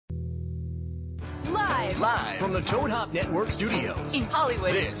Live from the Toad Hop Network studios. In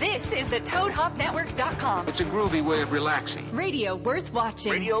Hollywood, This is the ToadHopNetwork.com. It's a groovy way of relaxing. Radio worth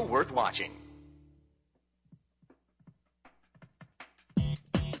watching. Radio worth watching.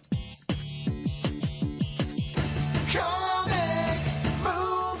 Comics,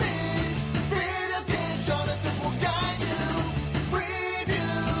 movies, freedom kids, Jonathan will guide you.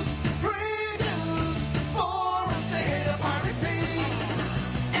 Reviews, previews, forums, say hit up Pirate P.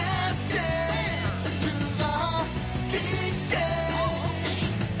 Escape to the Geekscape.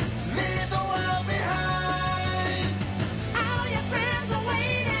 Leave the world behind. All your friends are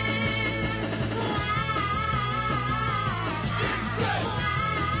waiting. Geekscape.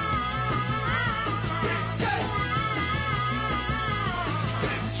 Geekscape.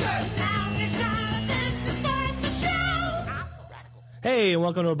 Hey, and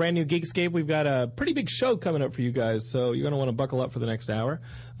welcome to a brand new Geekscape. We've got a pretty big show coming up for you guys, so you're going to want to buckle up for the next hour.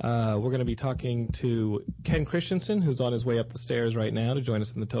 We're going to be talking to Ken Kristensen, who's on his way up the stairs right now to join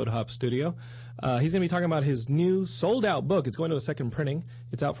us in the Toad Hop studio. He's going to be talking about his new sold-out book. It's going to a second printing.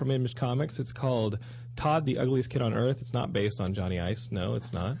 It's out from Image Comics. It's called Todd, the Ugliest Kid on Earth. It's not based on Johnny Ice. No,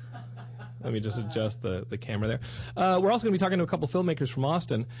 it's not. Let me just adjust the camera there. We're also going to be talking to a couple filmmakers from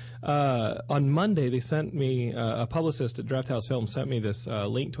Austin. On Monday, they sent me, a publicist at Draft House Films sent me this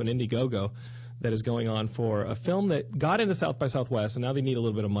link to an Indiegogo that is going on for a film that got into South by Southwest, and now they need a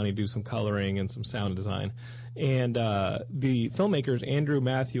little bit of money to do some coloring and some sound design. And the filmmakers, Andrew,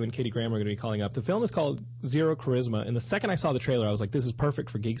 Matthew, and Katie Graham, are going to be calling up. The film is called Zero Charisma, and the second I saw the trailer, I was like, this is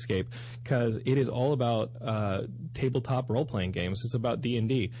perfect for Geekscape, because it is all about tabletop role-playing games. It's about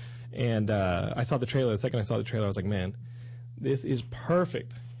D&D. And I saw the trailer. The second I saw the trailer, I was like, man, this is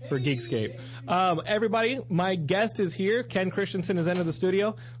perfect for Geekscape. Everybody, my guest is here. Ken Kristensen has entered the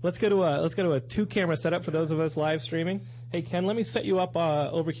studio. Let's go to a two-camera setup for those of us live streaming. Hey, Ken, let me set you up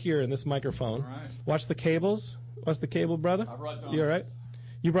over here in this microphone. All right. Watch the cables. Watch the cable, brother. I brought donuts. You all right?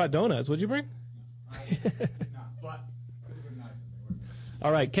 You brought donuts. What'd you bring?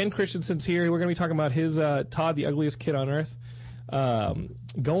 All right, Ken Kristensen's here. We're going to be talking about his Todd, the Ugliest Kid on Earth.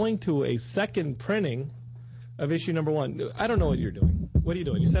 Going to a second printing of issue number 1. I don't know what you're doing. What are you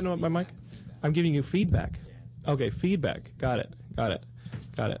doing? You setting up my mic? I'm giving you feedback. Okay, feedback. Got it. All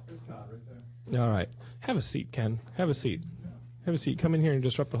right. Have a seat, Ken. Have a seat. Come in here and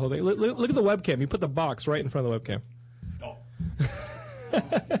disrupt the whole thing. Look at the webcam. You put the box right in front of the webcam.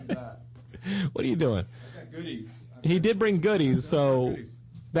 What are you doing? I got goodies. He did bring goodies, so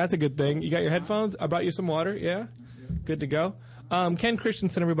that's a good thing. You got your headphones? I brought you some water. Yeah? Good to go. Ken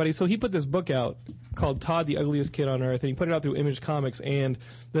Kristensen, everybody. So he put this book out called Todd, the Ugliest Kid on Earth, and he put it out through Image Comics, and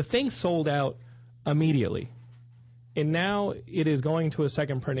the thing sold out immediately. And now it is going to a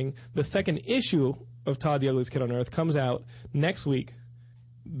second printing. The second issue of Todd, the Ugliest Kid on Earth comes out next week,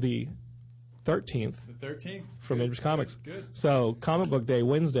 the 13th. The 13th? From Good. Image Comics. Good. So Comic Book Day,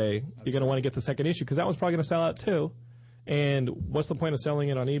 Wednesday, you're going to want to get the second issue, because that one's probably going to sell out too. And what's the point of selling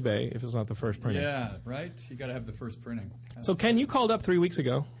it on eBay if it's not the first printing? Yeah, right? You got to have the first printing. So Ken, you called up 3 weeks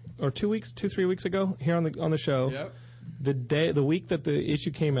ago, or 3 weeks ago, here on the show. Yep. The week that the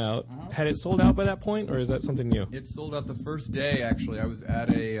issue came out, had it sold out by that point, or is that something new? It sold out the first day. Actually, I was at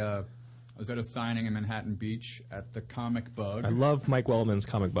a signing in Manhattan Beach at the Comic Bug. I love Mike Wellman's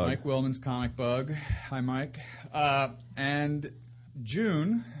Comic Bug. Mike Wellman's Comic Bug. Hi, Mike. And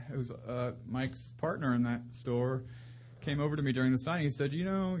June, it was Mike's partner in that store, came over to me during the signing. He said,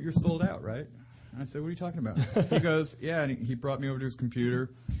 you're sold out, right? And I said, what are you talking about? He goes, yeah. And he brought me over to his computer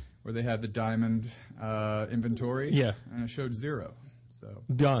where they had the diamond inventory. Yeah. And it showed 0. So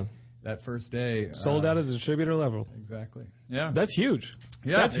Done. that first day. Sold out at the distributor level. Exactly. Yeah. That's huge.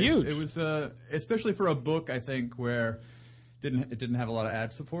 Yeah, That's huge. It was, especially for a book, I think, where it didn't have a lot of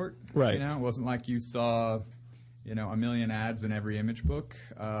ad support. Right. It wasn't like you saw, a million ads in every Image book.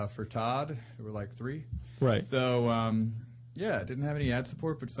 For Todd, there were like 3. Right. So, it didn't have any ad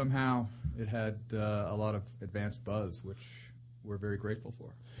support, but somehow it had a lot of advanced buzz, which we're very grateful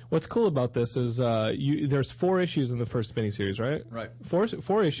for. What's cool about this is there's 4 issues in the first miniseries, right? Right.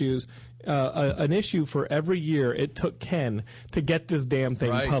 Four issues, an issue for every year it took Ken to get this damn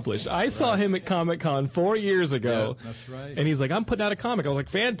thing published. I saw him at Comic-Con 4 years ago. Yeah, that's right. And he's like, I'm putting out a comic. I was like,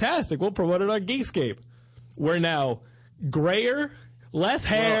 fantastic. We'll promote it on Geekscape. We're now grayer, less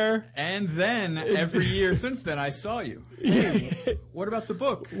hair. And then every year since then, I saw you. Hey, what about the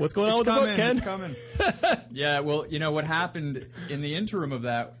book? What's going on with the book, Ken? It's coming. Yeah, well, what happened in the interim of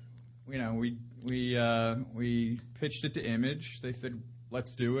that, we pitched it to Image. They said,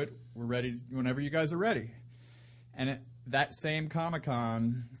 let's do it. We're ready whenever you guys are ready. And that same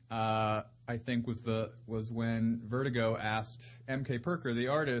Comic-Con, I think, was when Vertigo asked M.K. Perker, the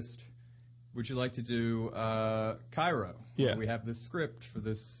artist, would you like to do Cairo? Yeah. We have this script for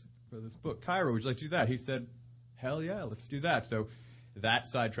this book. Cairo, would you like to do that? He said, hell yeah, let's do that. So that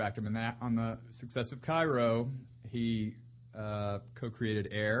sidetracked him. And that on the success of Cairo, he co-created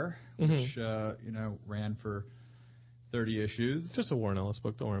Air, which ran for 30 issues. It's just a Warren Ellis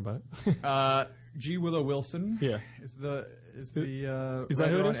book. Don't worry about it. G. Willow Wilson is the writer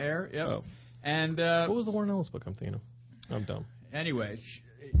who it on is? Air. Yep. Oh. And What was the Warren Ellis book I'm thinking of? I'm dumb. Anyway,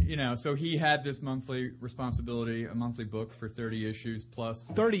 so he had this monthly responsibility, a monthly book for 30 issues plus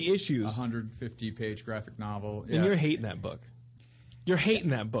 30 issues. 150-page graphic novel. And you're hating that book. You're hating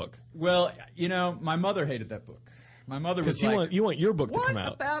that book. Well, my mother hated that book. My mother was like, you want your book to come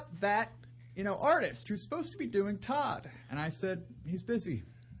out. What about that, artist who's supposed to be doing Todd? And I said, he's busy.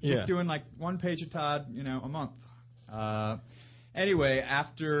 He's Yeah. doing like one page of Todd, a month. Anyway,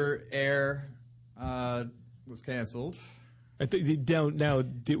 after Air was canceled, I think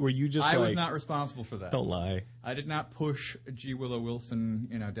were you just I like, was not responsible for that. Don't lie. I did not push G. Willow Wilson,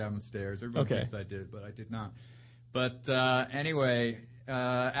 down the stairs. Everyone Okay. thinks I did, but I did not. But anyway,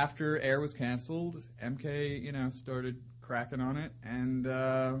 after Air was canceled, MK, started cracking on it, and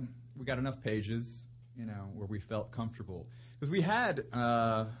we got enough pages, where we felt comfortable. Because we had,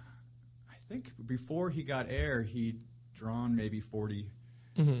 I think before he got Air, he'd drawn maybe 40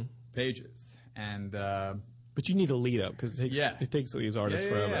 pages, and But you need a lead up because it takes these artists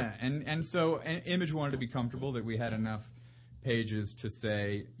forever. yeah. And so Image wanted to be comfortable that we had enough pages to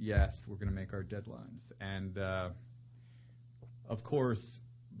say, yes, we're going to make our deadlines. And, of course,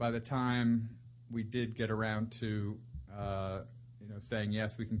 by the time we did get around to, saying,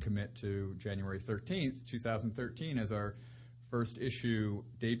 yes, we can commit to January 13th, 2013 as our first issue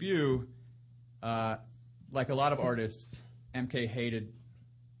debut, like a lot of artists, MK hated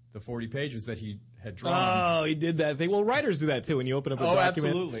the 40 pages that he had drawn. Oh, he did that thing. Well, writers do that too. When you open up a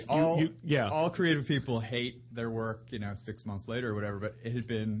document, absolutely. All creative people hate their work, 6 months later or whatever. But it had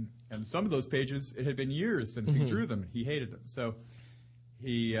been, and some of those pages, it had been years since he drew them. He hated them, so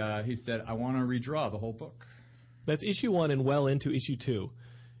he said, "I want to redraw the whole book." That's issue 1 and well into issue 2,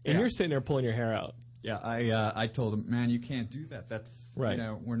 and you're sitting there pulling your hair out. Yeah, I told him, man, you can't do that. That's right.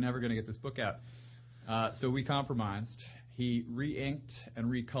 We're never going to get this book out. So we compromised. He re-inked and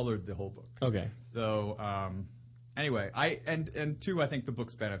recolored the whole book. Okay. So anyway, and two, I think the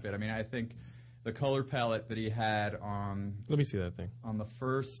book's benefit. I mean, I think the color palette that he had on Let me see that thing. on the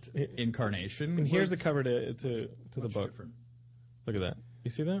first incarnation. And here's the was cover to the much book. different. Look at that.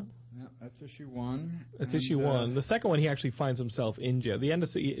 You see that? Yeah, that's issue 1. That's And, issue 1. The second one, he actually finds himself in jail. The end of,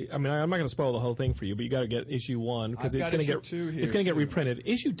 I mean, I'm not going to spoil the whole thing for you, but you got to get issue 1 because it's going to get it's going to get reprinted.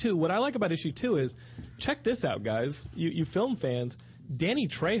 Issue 2. What I like about issue 2 is, check this out, guys. You film fans. Danny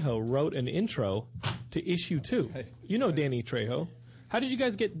Trejo wrote an intro to issue 2. Hey, you know Danny Trejo. How did you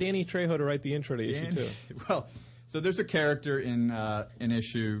guys get Danny Trejo to write the intro to issue 2? Well, so there's a character in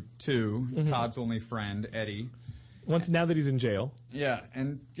issue 2, Todd's only friend, Eddie. Now that he's in jail. Yeah,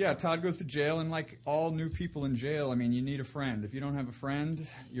 and Todd goes to jail, and like all new people in jail, I mean, you need a friend. If you don't have a friend,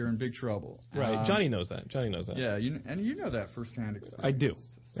 you're in big trouble. Right. Johnny knows that. Yeah, you know that firsthand experience. I do.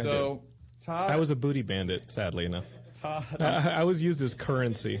 So Todd, I was a booty bandit, sadly enough. Todd. I was used as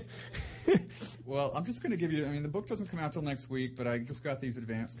currency. Well, I'm just going to give you. I mean, the book doesn't come out till next week, but I just got these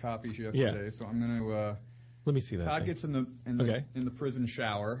advanced copies yesterday, so I'm going to. Let me see that. Todd thing. gets in the prison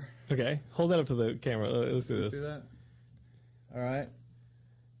shower. Okay, hold that up to the camera. Let's do this. See that? All right.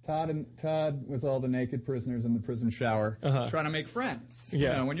 Todd with all the naked prisoners in the prison shower, trying to make friends.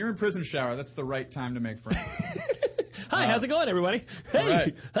 Yeah. You know, when you're in prison shower, that's the right time to make friends. Hi, how's it going, everybody?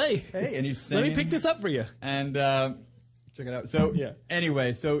 Hey, right. hey, and he's let singing. me pick this up for you. And check it out. So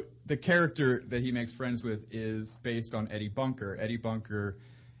anyway, so the character that he makes friends with is based on Eddie Bunker. Eddie Bunker,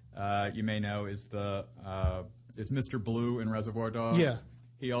 you may know, is Mr. Blue in Reservoir Dogs. Yeah.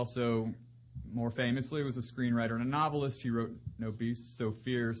 He also, more famously, was a screenwriter and a novelist. He wrote No Beast So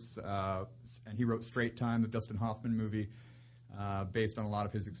Fierce, and he wrote Straight Time, the Dustin Hoffman movie, based on a lot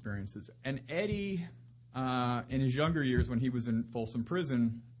of his experiences. And Eddie, in his younger years when he was in Folsom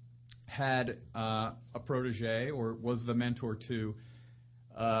Prison, had a protege, or was the mentor to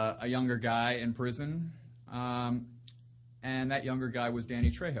a younger guy in prison, and that younger guy was Danny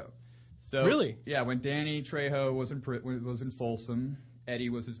Trejo. So, really? Yeah, when Danny Trejo was in Folsom, Eddie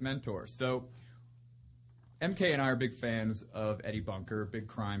was his mentor. So MK and I are big fans of Eddie Bunker, big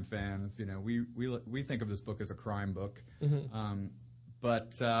crime fans. You know, we think of this book as a crime book.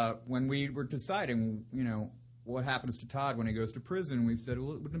 But when we were deciding, you know, what happens to Todd when he goes to prison, we said,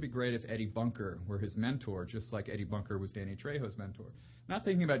 well, wouldn't it be great if Eddie Bunker were his mentor, just like Eddie Bunker was Danny Trejo's mentor? Not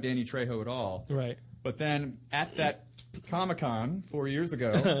thinking about Danny Trejo at all. Right. But then at that Comic-Con 4 years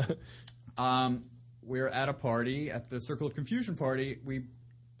ago, We're at a party, at the Circle of Confusion party. We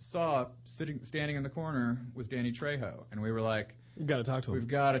saw standing in the corner was Danny Trejo, and we were like, We've got to talk to him. We've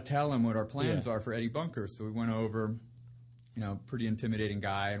got to tell him what our plans are for Eddie Bunker. So we went over, pretty intimidating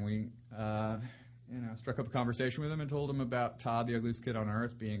guy, and we, struck up a conversation with him and told him about Todd, the ugliest kid on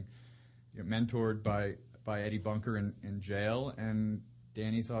earth, being mentored by Eddie Bunker in jail. And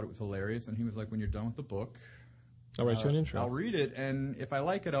Danny thought it was hilarious, and he was like, when you're done with the book, I'll write you an intro. I'll read it, and if I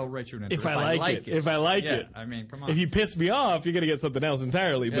like it, I'll write you an intro. If I like it. I mean, come on. If you piss me off, you're going to get something else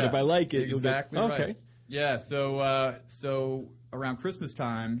entirely. But if I like it, exactly you'll get... right. Okay. Yeah, so around Christmas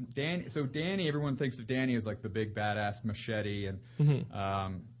time, Danny, everyone thinks of Danny as like the big badass machete and,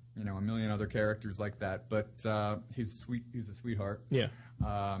 a million other characters like that. But he's a sweetheart. Yeah.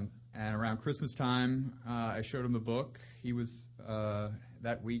 And around Christmas time, I showed him the book. He was,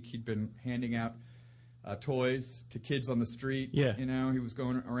 that week, he'd been handing out toys to kids on the street. Yeah. He was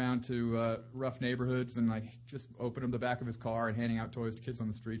going around to rough neighborhoods and just opening the back of his car and handing out toys to kids on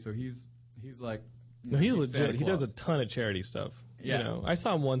the street. So he's like, no, he's legit. Santa He does Claus. a ton of charity stuff. Yeah. I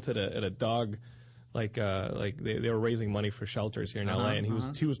saw him once at a dog, they were raising money for shelters here in LA, and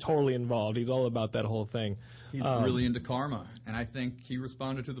he was totally involved. He's all about that whole thing. He's really into karma, and I think he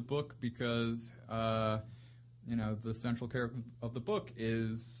responded to the book because, the central character of the book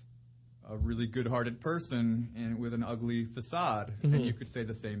is a really good-hearted person and with an ugly facade, and you could say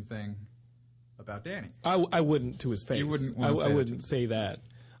the same thing about Danny. I wouldn't to his face. You wouldn't want to say I that wouldn't to say that.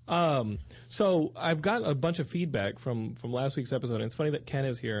 So I've got a bunch of feedback from last week's episode. And it's funny that Ken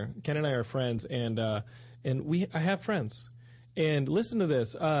is here. Ken and I are friends, and I have friends. And listen to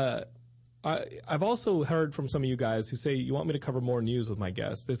this. I've also heard from some of you guys who say you want me to cover more news with my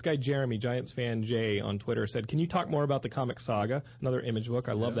guests. This guy Jeremy, Giants Fan J on Twitter, said, "Can you talk more about the Comic Saga?" Another Image book.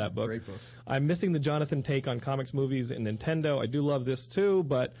 I love that book. Great book. I'm missing the Jonathan take on comics, movies, and Nintendo. I do love this too,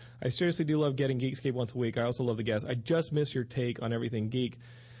 but I seriously do love getting Geekscape once a week. I also love the guests. I just miss your take on everything geek.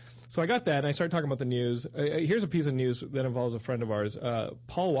 So I got that, and I started talking about the news. Here's a piece of news that involves a friend of ours.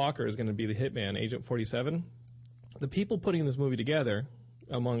 Paul Walker is going to be the hitman, Agent 47. The people putting this movie together,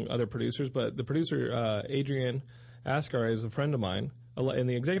 among other producers, but the producer, Adrian Ascar, is a friend of mine, and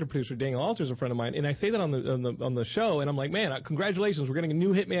the executive producer, Daniel Alter, is a friend of mine. And I say that on the show, and I'm like, man, congratulations, we're getting a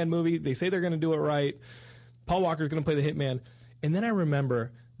new Hitman movie. They say they're going to do it right. Paul Walker is going to play the Hitman. And then I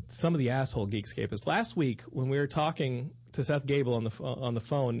remember some of the asshole Geekscapists. Last week, when we were talking to Seth Gable on the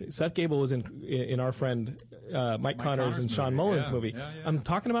phone, Seth Gable was in our friend Mike Connors and Sean Mullins movie. Yeah. I'm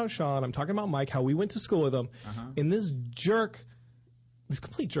talking about Sean. I'm talking about Mike, how we went to school with them. And this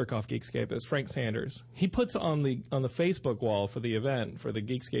complete jerk-off Geekscapist, Frank Sanders, he puts on the Facebook wall for the event, for the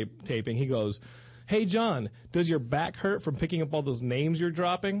Geekscape taping, he goes, "Hey, John, does your back hurt from picking up all those names you're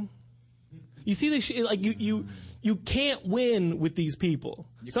dropping?" You see, you can't win with these people.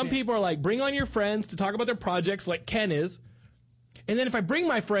 Some people are like, bring on your friends to talk about their projects like Ken is. And then if I bring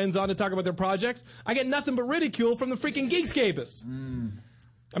my friends on to talk about their projects, I get nothing but ridicule from the freaking Geekscapists.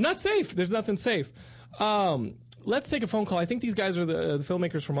 I'm not safe. There's nothing safe. Let's take a phone call. I think these guys are the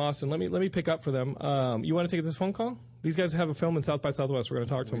filmmakers from Austin. Let me pick up for them. You want to take this phone call? These guys have a film in South by Southwest. We're going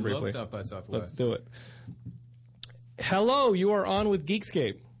to talk to them briefly. Love South by Southwest. Let's do it. Hello, you are on with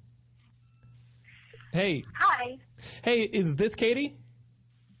Geekscape. Hey. Hi. Hey, is this Katie?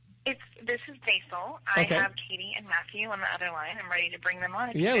 This is Basil. Okay. I have Katie and Matthew on the other line. I'm ready to bring them on.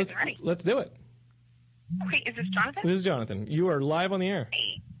 If Yeah, you guys are ready. let's do it. Okay, is this Jonathan? This is Jonathan. You are live on the air.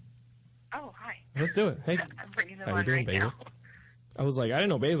 Hey. Oh, hi. Let's do it. Hey, I'm bringing them how you on doing, right Basil? now. I was like, I didn't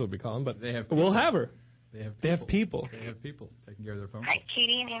know Basil would be calling, but They have we'll people. have her. They have people. They have people taking care of their phone Hi, calls.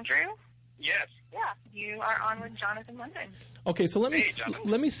 Katie and Andrew. Yes. Yeah, you are on with Jonathan London. Okay, so let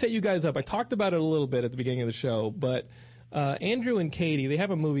me set you guys up. I talked about it a little bit at the beginning of the show, but Andrew and Katie, they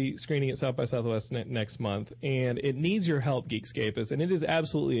have a movie screening at South by Southwest next month, and it needs your help, Geekscapists, and it is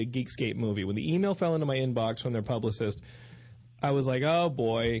absolutely a Geekscape movie. When the email fell into my inbox from their publicist, I was like, oh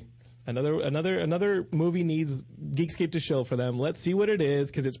boy, another movie needs Geekscape to show for them. Let's see what it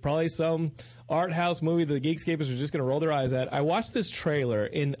is, because it's probably some art house movie that the Geekscapists are just going to roll their eyes at. I watched this trailer,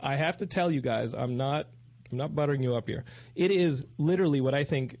 and I have to tell you guys, I'm not buttering you up here. It is literally what I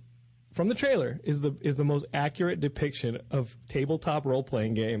think from the trailer is the most accurate depiction of tabletop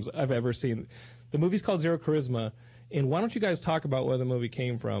role-playing games I've ever seen. The movie's called Zero Charisma, and why don't you guys talk about where the movie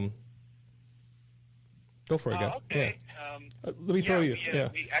came from? Go for it, guys. Okay. Yeah. Let me throw you. Yeah.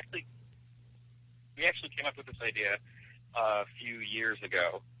 We actually came up with this idea a few years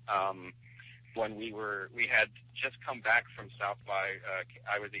ago when we had just come back from South by.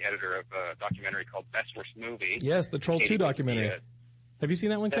 I was the editor of a documentary called Best Worst Movie. Yes, the Troll 2 documentary. Have you seen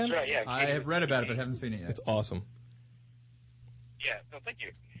that one, Ken? That's right, yeah. I have read about it, but haven't seen it yet. It's awesome. Yeah, so thank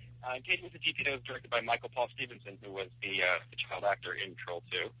you. Katie was a GP that was directed by Michael Paul Stevenson, who was the child actor in Troll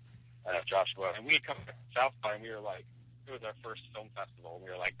 2, Joshua. And we had come to South by, and we were like, it was our first film festival, and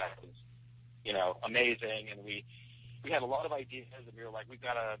we were like, that was, amazing. And we had a lot of ideas, and we were like, we've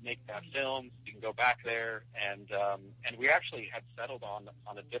got to make that film. We can go back there, and we actually had settled on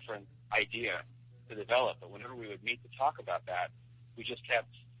a different idea to develop. But whenever we would meet to talk about that, we just kept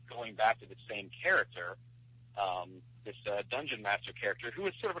going back to the same character, this dungeon master character, who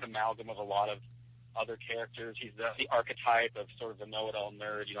is sort of an amalgam of a lot of other characters. He's the archetype of sort of the know-it-all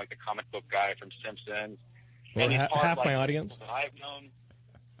nerd, like the comic book guy from Simpsons. Or and he's part half like my audience. That I've known.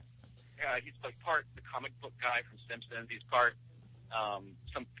 Yeah, he's like part the comic book guy from Simpsons. He's part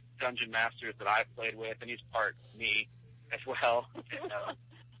some dungeon masters that I've played with, and he's part me as well.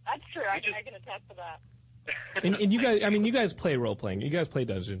 That's true. I can attest to that. And you guys, you guys play role playing. You guys play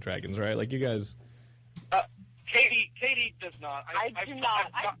Dungeons and Dragons, right? Like you guys. Katie does not. I do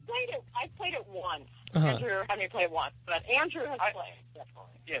not. I played it once. Uh-huh. Andrew had me play it once, but Andrew has played,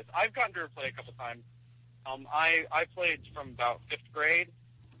 definitely. Yes, I've gotten to play a couple times. I played from about 5th grade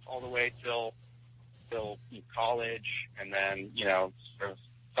all the way till college, and then sort of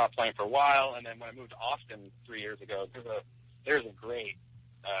stopped playing for a while. And then when I moved to Austin 3 years ago, there's a great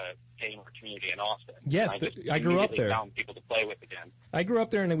gamer community in Austin. Yes, I grew up there. Found people to play with again. I grew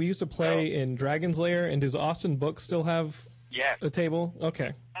up there, and we used to play in Dragon's Lair. And does Austin Books still have a table?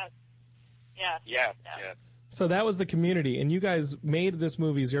 Okay. Yeah. So that was the community, and you guys made this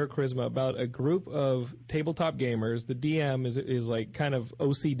movie Zero Charisma about a group of tabletop gamers. The DM is like kind of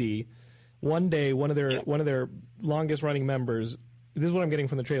OCD. One day, one of their longest running members, this is what I'm getting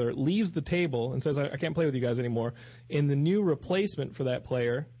from the trailer, leaves the table and says, I can't play with you guys anymore. And the new replacement for that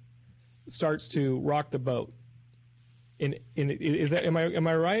player starts to rock the boat. And is that am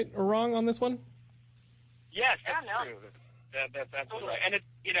I right or wrong on this one? Yes, that's true. That's absolutely right. And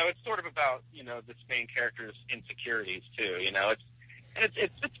it's sort of about this main character's insecurities too.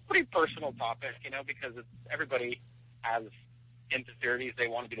 It's a pretty personal topic, because everybody has insecurities. They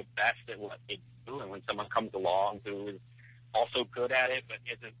want to be the best at what they do, and when someone comes along who is also good at it, but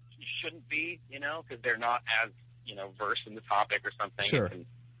shouldn't be, because they're not as versed in the topic or something, sure, it can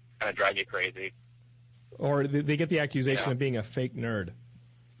kind of drive you crazy. Or they get the accusation of being a fake nerd.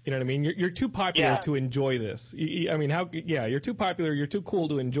 You know what I mean? You're too popular to enjoy this. You're too popular, you're too cool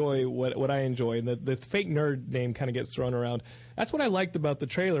to enjoy what I enjoy. And the fake nerd name kind of gets thrown around. That's what I liked about the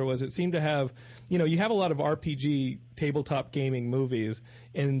trailer was it seemed to have, you have a lot of RPG tabletop gaming movies,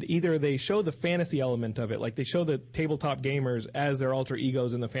 and either they show the fantasy element of it, like they show the tabletop gamers as their alter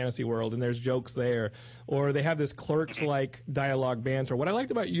egos in the fantasy world, and there's jokes there, or they have this Clerks-like dialogue banter. What I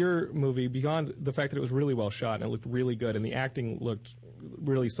liked about your movie, beyond the fact that it was really well shot and it looked really good and the acting looked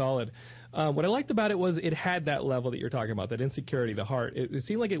really solid. What I liked about it was it had that level that you're talking about, that insecurity, the heart. It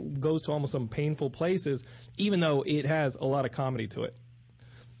seemed like it goes to almost some painful places, even though it has a lot of comedy to it.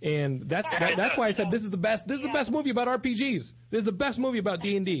 And that's why I said this is the best. This is the best movie about RPGs. This is the best movie about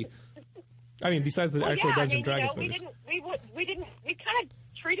D&D. Besides the actual Dungeons and Dragons movies. We kind of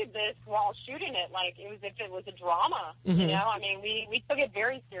treated this while shooting it like it was if it was a drama. Mm-hmm. We took it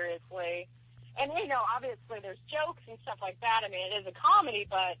very seriously. And obviously there's jokes and stuff like that. It is a comedy,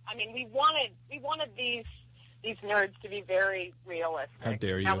 but we wanted these nerds to be very realistic. How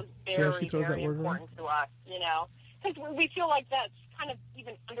dare you? That was See how she throws very that word important to us, because we feel like that's kind of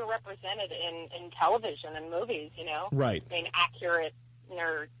even underrepresented in television and movies, Right. Accurate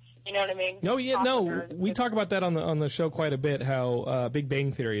nerds. You know what I mean? We talk about that on the show quite a bit. How Big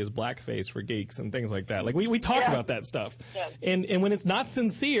Bang Theory is blackface for geeks and things like that. Like we talk about that stuff, and when it's not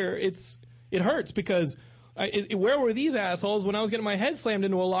sincere, it hurts because where were these assholes when I was getting my head slammed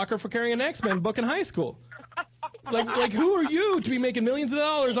into a locker for carrying an X-Men book in high school? Like who are you to be making millions of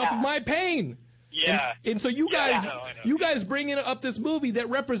dollars off of my pain? Yeah. And so you guys bring up this movie that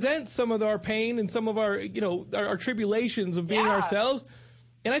represents some of our pain and some of our our tribulations of being ourselves.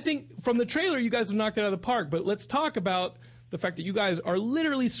 And I think from the trailer you guys have knocked it out of the park. But let's talk about the fact that you guys are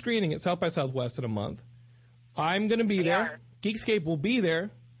literally screening at South by Southwest in a month. I'm going to be there. Geekscape will be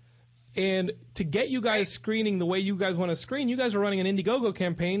there. And to get you guys screening the way you guys want to screen, you guys are running an Indiegogo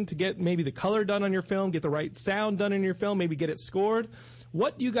campaign to get maybe the color done on your film, get the right sound done in your film, maybe get it scored.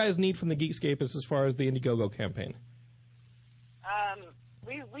 What do you guys need from the Geekscapists as far as the Indiegogo campaign?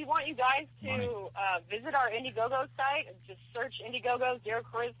 We want you guys to visit our Indiegogo site and just search Indiegogo Zero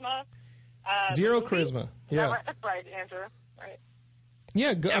Charisma. Zero Charisma, yeah. That's right, Andrew. Right.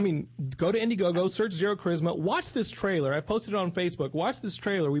 Yeah, go to Indiegogo, search Zero Charisma, watch this trailer. I've posted it on Facebook. Watch this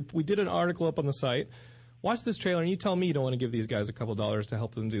trailer. We did an article up on the site. Watch this trailer, and you tell me you don't want to give these guys a couple dollars to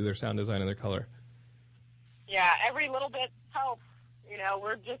help them do their sound design and their color. Yeah, every little bit helps. You know,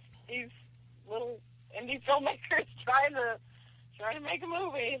 we're just these little indie filmmakers trying to make a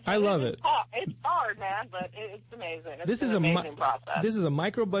movie. I love it. It's hard, man, but it's amazing. It's This an amazing process. This is a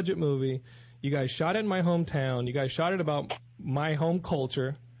micro budget movie. You guys shot it in my hometown. You guys shot it about my home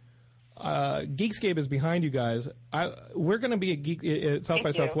culture. Geekscape is behind you guys. We're going to be at South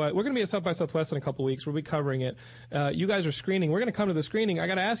by Southwest. We're going to be at South by Southwest in a couple weeks. We'll be covering it. You guys are screening. We're going to come to the screening. I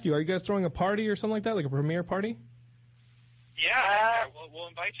got to ask you, are you guys throwing a party or something like that, like a premiere party? Yeah, we'll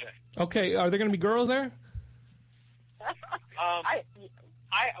invite you. Okay. Are there going to be girls there?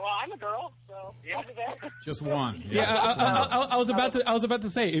 I'm a girl, so I'll be there. Just one. Yeah. I was about to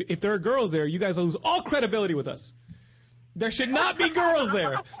say, if there are girls there, you guys lose all credibility with us. There should not be girls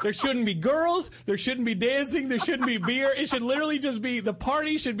there. There shouldn't be girls. There shouldn't be dancing. There shouldn't be beer. It should literally just be, the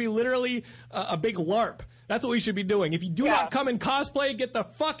party should be literally a big LARP. That's what we should be doing. If you do not come in cosplay, get the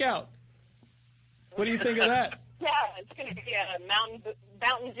fuck out. What do you think of that? Yeah, it's going to be a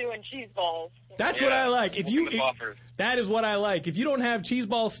Mountain Dew and cheese balls. That's what I like. That is what I like. If you don't have cheese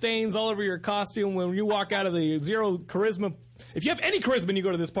ball stains all over your costume when you walk out of the zero charisma, if you have any charisma and you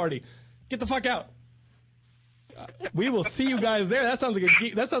go to this party, get the fuck out. We will see you guys there. That sounds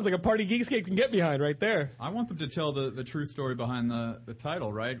like a party Geekscape can get behind right there. I want them to tell the true story behind the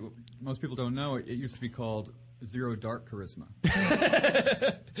title, right? Most people don't know it used to be called Zero Dark Charisma.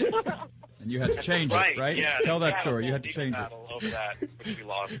 And you had to change it, right? Yeah, tell that story. You had to change it. Over that, which we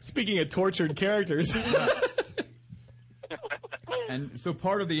lost. Speaking of tortured characters. And so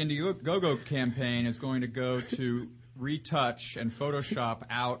part of the Indiegogo campaign is going to go to retouch and Photoshop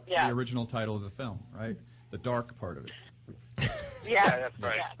out the original title of the film, right? The dark part of it. Yeah, that's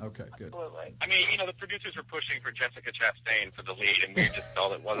right. Yeah. Okay, good. Absolutely. I mean, the producers were pushing for Jessica Chastain for the lead, and we just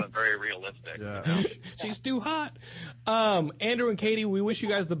felt it wasn't very realistic. Yeah. She's too hot. Andrew and Katie, we wish you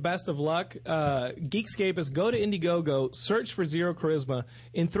guys the best of luck. Geekscape is go to Indiegogo, search for Zero Charisma,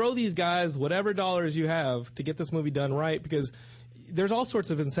 and throw these guys whatever dollars you have to get this movie done right, because there's all sorts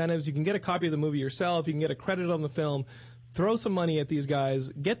of incentives. You can get a copy of the movie yourself. You can get a credit on the film. Throw some money at these guys.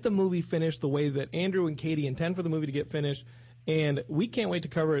 Get the movie finished the way that Andrew and Katie intend for the movie to get finished. And we can't wait to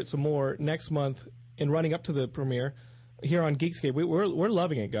cover it some more next month and running up to the premiere here on Geekscape. We're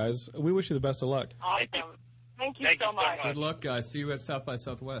loving it, guys. We wish you the best of luck. Awesome. Thank you so much. Good luck, guys. See you at South by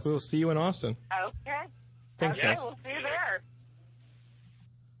Southwest. We'll see you in Austin. Okay. Thanks, guys. We'll see you there.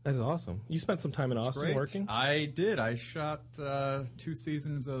 That is awesome. You spent some time in Austin Great. working? I did. I shot 2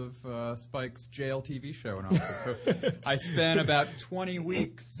 seasons of Spike's jail TV show in Austin. So I spent about 20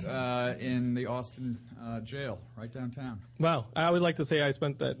 weeks in the Austin jail, right downtown. Wow. I would like to say I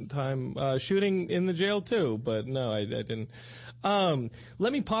spent that time shooting in the jail, too, but no, I didn't.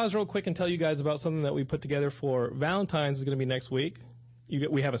 Let me pause real quick and tell you guys about something that we put together for Valentine's. Is going to be next week.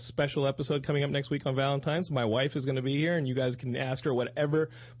 We have a special episode coming up next week on Valentine's. My wife is going to be here, and you guys can ask her whatever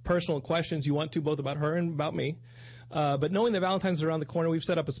personal questions you want to, both about her and about me. But knowing that Valentine's is around the corner, we've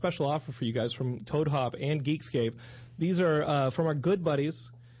set up a special offer for you guys from Toad Hop and Geekscape. These are from our good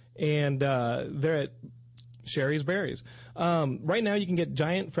buddies, and they're at Sherry's Berries. Right now, you can get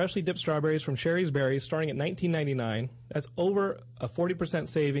giant, freshly dipped strawberries from Sherry's Berries starting at $19.99. That's over a 40%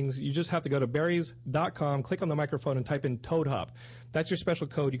 savings. You just have to go to berries.com, click on the microphone, and type in Toad Hop. That's your special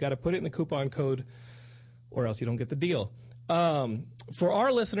code. You got to put it in the coupon code, or else you don't get the deal. For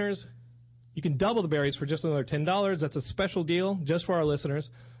our listeners, you can double the berries for just another $10. That's a special deal just for our listeners.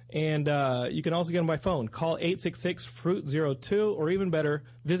 And you can also get them by phone. Call 866-FRUIT-02, or even better,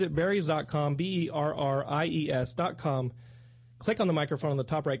 visit berries.com, berries.com. Click on the microphone on the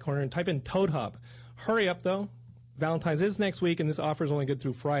top right corner and type in Toad Hop. Hurry up, though. Valentine's is next week, and this offer is only good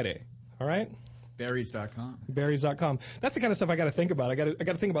through Friday. All right? Berries.com. Berries.com. That's the kind of stuff I got to think about. I got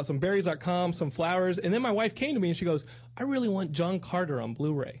to think about some berries.com, some flowers. And then my wife came to me and she goes, I really want John Carter on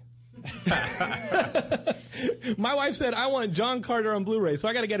Blu-ray. My wife said, I want John Carter on Blu-ray. So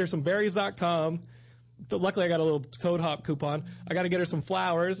I got to get her some berries.com. Luckily, I got a little Toad Hop coupon. I got to get her some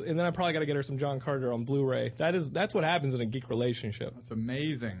flowers, and then I probably got to get her some John Carter on Blu-ray. That's what happens in a geek relationship. That's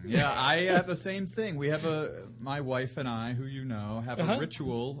amazing. Yeah, I have the same thing. We have my wife and I, who you know, have a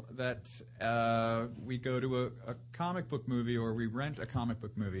ritual that we go to a comic book movie, or we rent a comic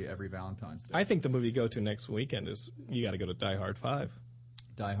book movie every Valentine's Day. I think the movie you go to next weekend is you got to go to Die Hard 5.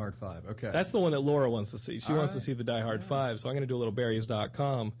 Die Hard 5, okay. That's the one that Laura wants to see. She wants to see the Die Hard 5, so I'm going to do a little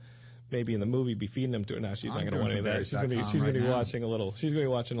berries.com. Maybe in the movie, be feeding them to her. Now she's not going to want any of that. She's going to be watching a little. She's going to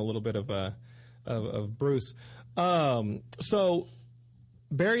be watching a little bit of Bruce. So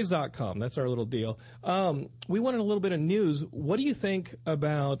berries.com. That's our little deal. We wanted a little bit of news. What do you think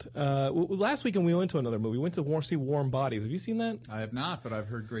about? Last weekend we went to another movie. We went to see Warm Bodies. Have you seen that? I have not, but I've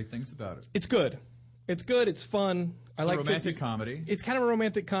heard great things about it. It's good. It's good. It's fun. I like romantic comedy. It's kind of a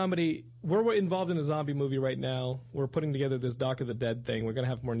romantic comedy. We're involved in a zombie movie right now. We're putting together this Dock of the Dead thing. We're going to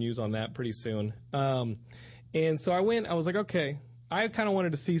have more news on that pretty soon. And so I went. I was like, okay. I kind of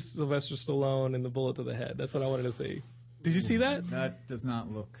wanted to see Sylvester Stallone in the bullet to the head. That's what I wanted to see. Did you see that? That does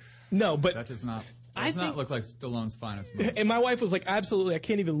not look. No, but that does not. Does not look like Stallone's finest movie. And my wife was like, absolutely, I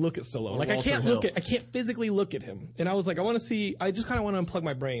can't even look at Stallone. Like, I can't physically look at him. And I was like, I just kind of want to unplug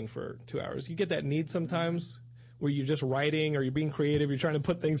my brain for 2 hours. You get that need sometimes where you're just writing or you're being creative, you're trying to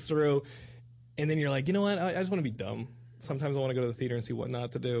put things through, and then you're like, you know what, I just want to be dumb. Sometimes I want to go to the theater and see what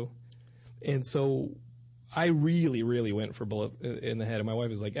not to do. And so I really, really went for bullet in the head. And my wife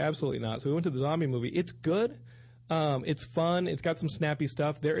was like, absolutely not. So we went to the zombie movie. It's good. It's fun. It's got some snappy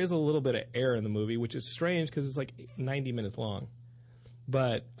stuff. There is a little bit of air in the movie, which is strange because it's like 90 minutes long.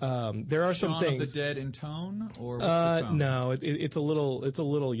 But there are some things. Shaun of the Dead in tone, or what's the tone? No, it's a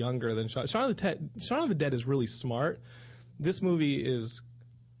little younger than Shaun of the Dead is really smart. This movie is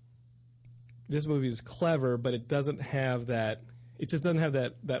clever, but it doesn't have that. It just doesn't have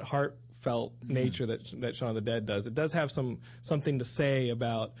that heartfelt nature that Shaun of the Dead does. It does have something to say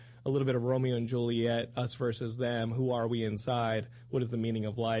about a little bit of Romeo and Juliet, us versus them. Who are we inside? What is the meaning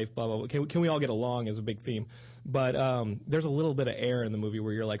of life? Blah, blah, blah. Can we all get along is a big theme. But there's a little bit of air in the movie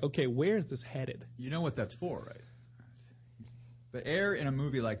where you're like, okay, where is this headed? You know what that's for, right? The air in a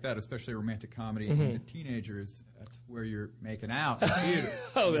movie like that, especially a romantic comedy, and the teenagers, that's where you're making out in the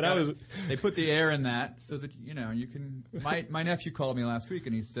theater. They put the air in that so that, you can... My nephew called me last week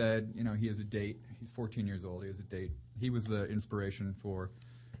and he said, he has a date. He's 14 years old. He has a date. He was the inspiration for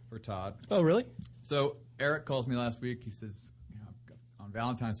Todd. Oh, really? So Eric calls me last week. He says, on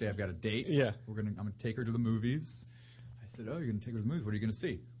Valentine's Day, I've got a date. Yeah. I'm going to take her to the movies. I said, oh, you're going to take her to the movies. What are you going to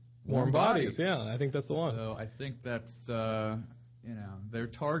see? Warm Bodies. Yeah, I think that's the one. So I think that's, their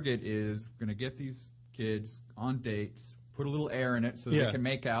target is going to get these kids on dates, put a little air in it so they can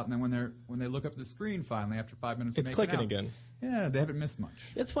make out, and then when they look up at the screen finally after 5 minutes it's clicking again. Yeah, they haven't missed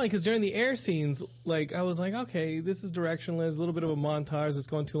much. It's funny because during the air scenes, I was like, okay, this is directionless, a little bit of a montage that's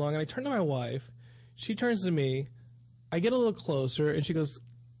going too long. And I turn to my wife. She turns to me. I get a little closer, and she goes,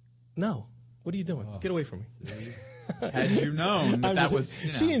 no, what are you doing? Get away from me. Had you known that was...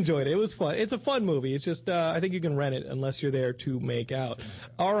 She enjoyed it. It was fun. It's a fun movie. It's just, I think you can rent it unless you're there to make out.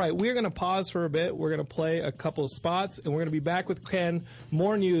 All right, we're going to pause for a bit. We're going to play a couple of spots, and we're going to be back with Ken.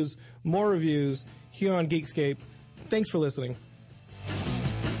 More news, more reviews here on Geekscape. Thanks for listening.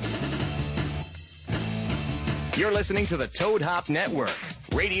 You're listening to the Toad Hop Network,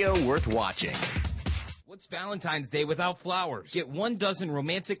 radio worth watching. What's Valentine's Day without flowers? Get 1 dozen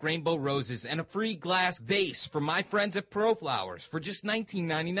romantic rainbow roses and a free glass vase from my friends at Pro Flowers for just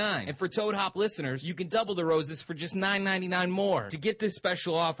 $19.99. And for Toad Hop listeners, you can double the roses for just $9.99 more. To get this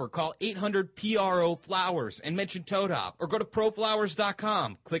special offer, call 800-PRO-FLOWERS and mention Toad Hop. Or go to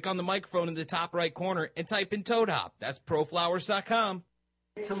proflowers.com, click on the microphone in the top right corner, and type in Toad Hop. That's proflowers.com.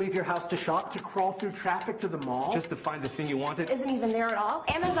 To leave your house to shop, to crawl through traffic to the mall, Just to find the thing you wanted. Isn't even there at all?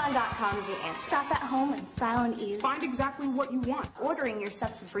 Amazon.com is the answer. Shop at home in style and ease. find exactly what you want. Ordering your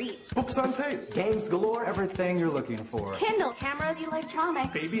stuff's a breeze. Books on tape, games galore, everything you're looking for. Kindle, cameras,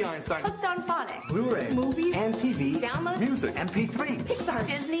 electronics. Baby Einstein. Hooked on phonics. Blu-ray, Movies. and TV, Download. music, MP3, Pixar.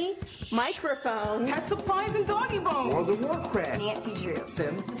 Disney. Microphones. pet supplies and doggy bones, World of Warcraft, Nancy Drew.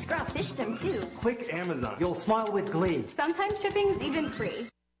 Sims. The Scruff. System too. Click Amazon. You'll smile with glee. Sometimes shipping's even free.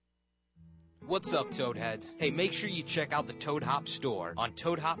 What's up, Toadheads? Hey, make sure you check out the Toad Hop store on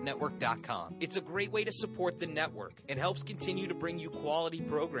ToadHopNetwork.com. It's a great way to support the network. It helps continue to bring you quality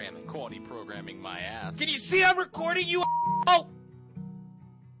programming. Quality programming, my ass. Can you see I'm recording you? Oh!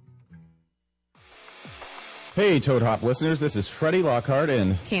 Hey, Toad Hop listeners, this is Freddie Lockhart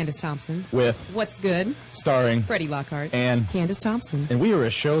and Candace Thompson with What's Good, starring Freddie Lockhart and Candace Thompson. And we are a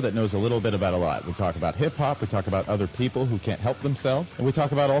show that knows a little bit about a lot. We talk about hip-hop, we talk about other people who can't help themselves, and we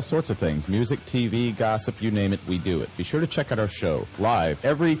talk about all sorts of things. Music, TV, gossip, you name it, we do it. Be sure to check out our show live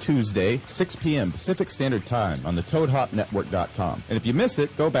every Tuesday, 6 p.m. Pacific Standard Time on the ToadHopNetwork.com. And if you miss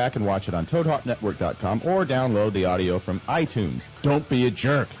it, go back and watch it on ToadHopNetwork.com or download the audio from iTunes. Don't be a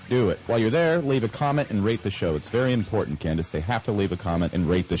jerk. Do it. While you're there, leave a comment and rate the show. It's very important, Candace. They have to leave a comment and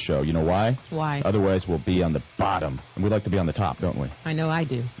rate the show. You know why? Why? Otherwise, we'll be on the bottom. And we like to be on the top, don't we? I know I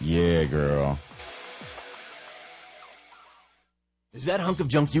do. Yeah, girl. Is that hunk of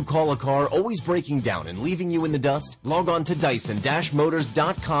junk you call a car always breaking down and leaving you in the dust? Log on to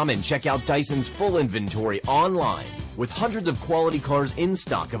Dyson-Motors.com and check out Dyson's full inventory online. With hundreds of quality cars in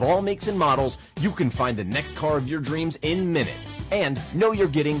stock of all makes and models, you can find the next car of your dreams in minutes. And know you're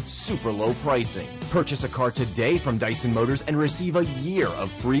getting super low pricing. Purchase a car today from Dyson Motors and receive a year of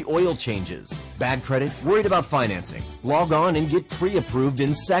free oil changes. Bad credit? Worried about financing? Log on and get pre-approved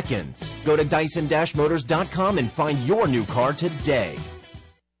in seconds. Go to Dyson-Motors.com and find your new car today.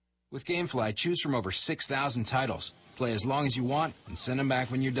 With GameFly, choose from over 6,000 titles. Play as long as you want and send them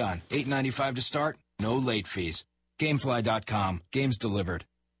back when you're done. $8.95 to start, no late fees. Gamefly.com. Games delivered.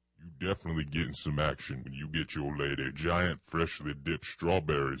 You definitely getting some action when you get your lady giant freshly dipped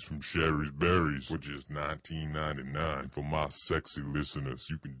strawberries from Sherry's Berries for just $19.99. For my sexy listeners,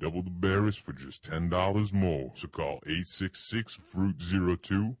 you can double the berries for just $10 more. So call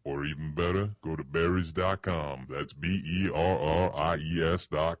 866-FRUIT-02 or even better, go to berries.com. That's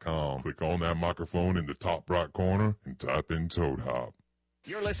BERRIES.com. Click on that microphone in the top right corner and type in Toad Hop.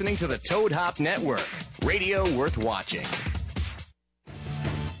 You're listening to the Toad Hop Network, radio worth watching.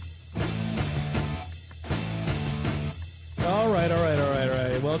 All right.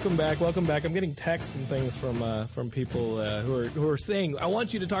 Welcome back. I'm getting texts and things from people who are saying, I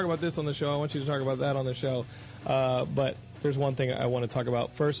want you to talk about this on the show. I want you to talk about that on the show. But there's one thing I want to talk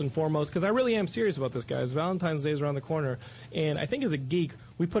about first and foremost, because I really am serious about this, guys. Valentine's Day is around the corner, and I think as a geek,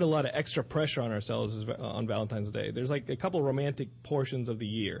 we put a lot of extra pressure on ourselves on Valentine's Day. There's like a couple romantic portions of the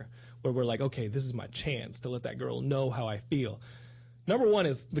year where we're like, okay, this is my chance to let that girl know how I feel. Number one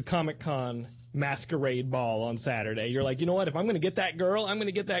is the Comic-Con masquerade ball on Saturday. You're like, you know what? If I'm going to get that girl, I'm going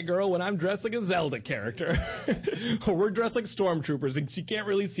to get that girl when I'm dressed like a Zelda character. Or we're dressed like stormtroopers and she can't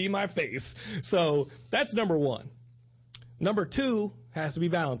really see my face. So that's number one. Number two has to be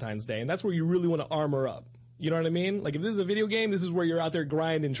Valentine's Day, and that's where you really want to armor up. You know what I mean? Like if this is a video game, this is where you're out there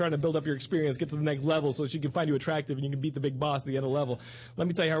grinding, trying to build up your experience, get to the next level so she can find you attractive and you can beat the big boss at the end of the level. Let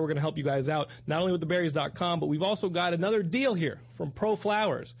me tell you how we're going to help you guys out, not only with theberries.com, but we've also got another deal here from Pro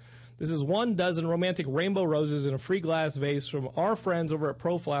Flowers. This is 1 dozen romantic rainbow roses in a free glass vase from our friends over at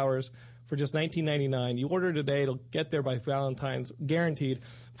Pro Flowers for just $19.99. You order today, it'll get there by Valentine's, guaranteed.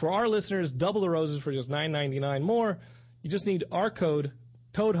 For our listeners, double the roses for just $9.99 more. You just need our code,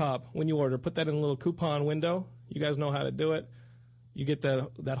 TOADHOP, when you order. Put that in a little coupon window. You guys know how to do it. You get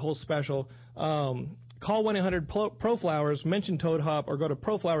that whole special. Call 1-800-PRO-FLOWERS, mention Toad Hop, or go to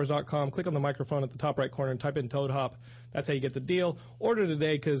proflowers.com, click on the microphone at the top right corner and type in Toad Hop. That's how you get the deal. Order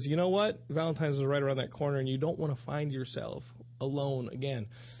today because you know what? Valentine's is right around that corner and you don't want to find yourself alone again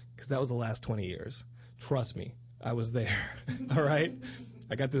because that was the last 20 years. Trust me, I was there. All right?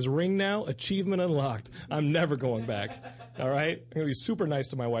 I got this ring now, achievement unlocked. I'm never going back. All right? I'm going to be super nice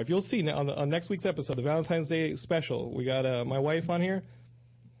to my wife. You'll see now on next week's episode, the Valentine's Day special. We got my wife on here.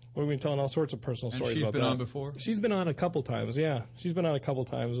 We've been telling all sorts of personal stories about that. She's been on before? She's been on a couple times, yeah. She's been on a couple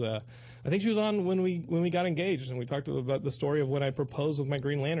times. I think she was on when we got engaged, and we talked about the story of when I proposed with my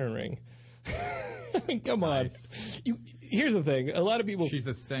Green Lantern ring. I mean, come on. Here's the thing. A lot of people... She's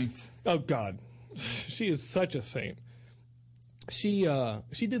a saint. Oh, God. She is such a saint. She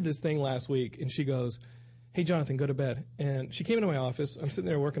did this thing last week, and she goes, hey, Jonathan, go to bed. And she came into my office. I'm sitting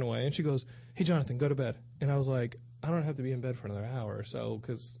there working away, and she goes, hey, Jonathan, go to bed. And I was like... I don't have to be in bed for another hour or so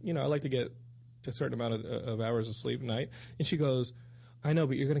because, you know, I like to get a certain amount of hours of sleep at night. And she goes, I know,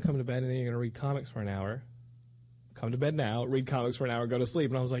 but you're going to come to bed and then you're going to read comics for an hour. Come to bed now, read comics for an hour, go to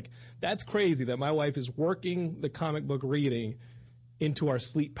sleep. And I was like, that's crazy that my wife is working the comic book reading into our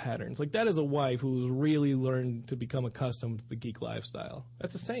sleep patterns. Like, that is a wife who's really learned to become accustomed to the geek lifestyle.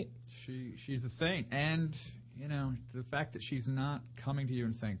 That's a saint. She's a saint. And, you know, the fact that she's not coming to you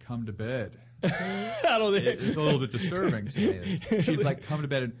and saying, come to bed. It's a little bit disturbing to me. She's like, come to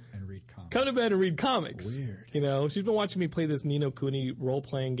bed and read comics. Come to bed and read comics. Weird. You know, she's been watching me play this Ni no Kuni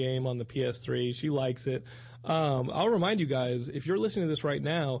role-playing game on the PS3. She likes it. I'll remind you guys, if you're listening to this right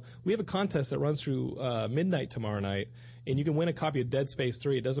now, we have a contest that runs through midnight tomorrow night, and you can win a copy of Dead Space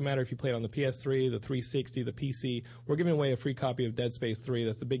 3. It doesn't matter if you play it on the PS3, the 360, the PC. We're giving away a free copy of Dead Space 3.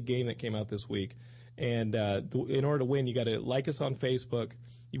 That's the big game that came out this week. And in order to win, you got to like us on Facebook.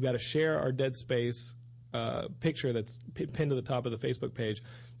 You've got to share our Dead Space picture that's pinned to the top of the Facebook page.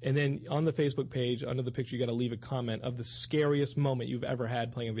 And then on the Facebook page, under the picture, you got to leave a comment of the scariest moment you've ever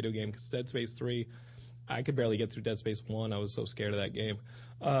had playing a video game. Because Dead Space 3, I could barely get through Dead Space 1. I was so scared of that game.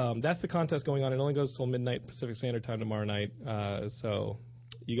 That's the contest going on. It only goes till midnight Pacific Standard Time tomorrow night. So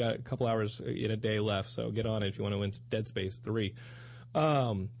you got a couple hours in a day left. So get on it if you want to win Dead Space 3.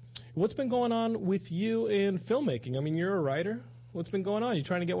 What's been going on with you in filmmaking? I mean, you're a writer. What's been going on? You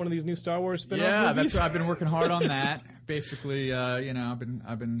trying to get one of these new Star Wars spin-off movies? I've been working hard on that. Basically, you know,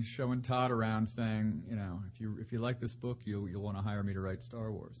 I've been showing Todd around, saying, you know, if you like this book, you'll want to hire me to write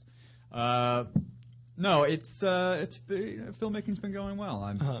Star Wars. No, filmmaking's been going well.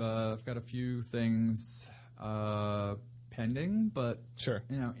 I've got a few things pending, but sure,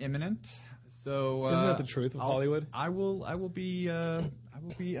 imminent. So isn't that the truth of Hollywood? I will be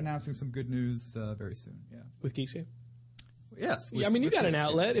announcing some good news very soon. Yeah, with Geekscape. Yes. I mean, you got an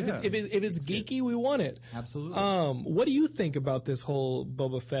outlet. If it's geeky, we want it. Absolutely. What do you think about this whole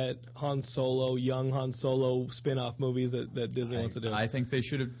Boba Fett, Han Solo, young Han Solo spin-off movies that Disney wants to do? I think they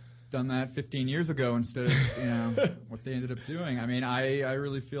should have done that 15 years ago instead of what they ended up doing. I mean, I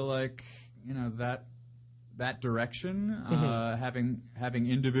really feel like that direction, having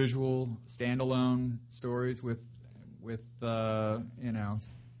individual standalone stories with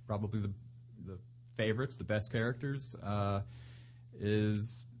probably the favorites, the best characters,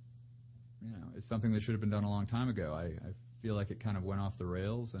 is something that should have been done a long time ago. I feel like it kind of went off the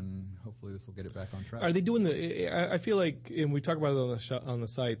rails, and hopefully this will get it back on track. Are they doing I feel like, and we talk about it on the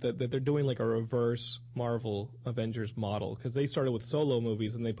site, that they're doing like a reverse Marvel Avengers model, because they started with solo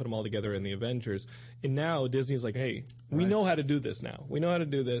movies and they put them all together in the Avengers, and now Disney's like, hey, we know how to do this now. We know how to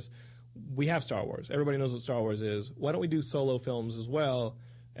do this. We have Star Wars. Everybody knows what Star Wars is. Why don't we do solo films as well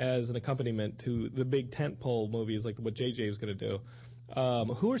as an accompaniment to the big tentpole movies like what JJ is going to do?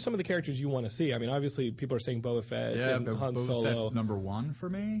 Who are some of the characters you want to see? I mean, obviously, people are saying Boba Fett and Han Solo. Boba Fett's number one for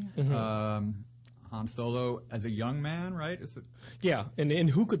me. Han Solo as a young man, right? Yeah, and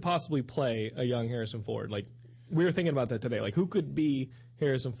who could possibly play a young Harrison Ford? Like, we were thinking about that today. Like, who could be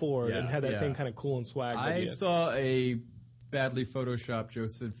Harrison Ford and have that same kind of cool and swag? I saw a badly photoshopped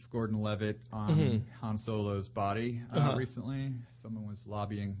Joseph Gordon-Levitt on Han Solo's body recently. Someone was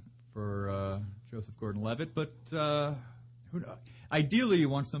lobbying for Joseph Gordon-Levitt, but ideally you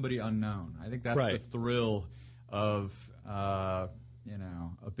want somebody unknown. I think that's the thrill of a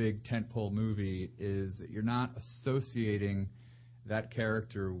big tentpole movie, is that you're not associating that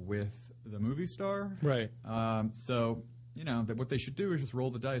character with the movie star. Right. So what they should do is just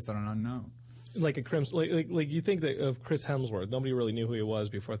roll the dice on an unknown. Like a like you think of Chris Hemsworth. Nobody really knew who he was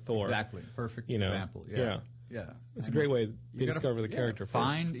before Thor. Exactly. Perfect example. Yeah. It's a great way to discover the character.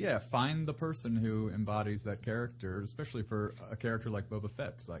 Find the person who embodies that character, especially for a character like Boba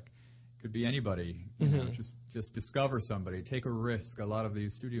Fett. It's like, could be anybody. Just discover somebody. Take a risk. A lot of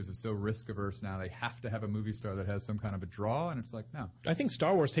these studios are so risk averse now. They have to have a movie star that has some kind of a draw, and it's like, no. I think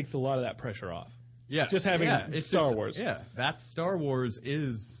Star Wars takes a lot of that pressure off. Yeah. Just having Star Wars. Yeah. That Star Wars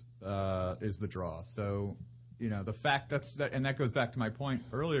is the draw. So, the fact that goes back to my point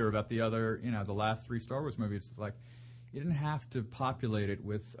earlier about the other, the last 3 Star Wars movies. It's like, you didn't have to populate it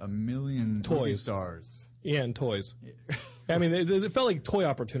with a million movie stars. Yeah, and toys. I mean, they felt like toy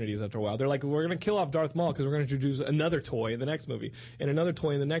opportunities after a while. They're like, we're going to kill off Darth Maul because we're going to introduce another toy in the next movie, and another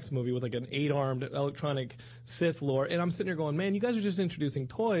toy in the next movie with like an 8-armed electronic Sith Lord. And I'm sitting here going, man, you guys are just introducing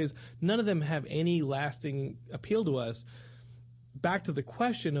toys. None of them have any lasting appeal to us. Back to the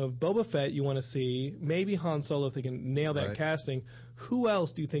question of Boba Fett, you want to see, maybe Han Solo if they can nail that casting. Who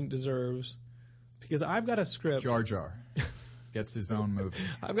else do you think deserves? Because I've got a script. Jar Jar gets his own movie.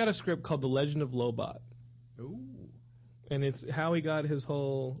 I've got a script called The Legend of Lobot. Ooh. And it's how he got his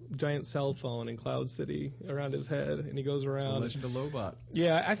whole giant cell phone in Cloud City around his head, and he goes around. The Legend of Lobot.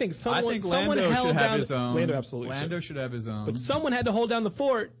 Yeah, I think someone Lando held should down have his own. Lando absolutely Lando should have his own. But someone had to hold down the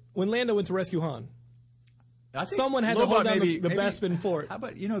fort when Lando went to rescue Han. I think someone had to hold down the Bespin fort. How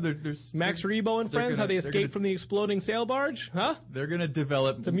about, there's Max Rebo and friends, how they escaped from the exploding sail barge? Huh? They're going to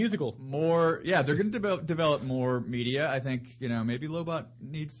develop. It's a musical. More, yeah, they're going to develop more media. I think, maybe Lobot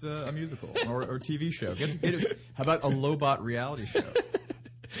needs a musical or TV show. How about a Lobot reality show?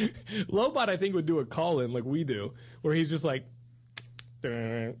 Lobot, I think, would do a call-in like we do, where he's just like,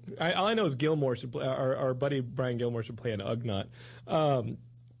 all I know is Gilmore should play, our buddy Brian Gilmore should play an Ugnaught.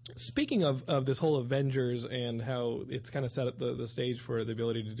 Speaking of this whole Avengers and how it's kind of set up the stage for the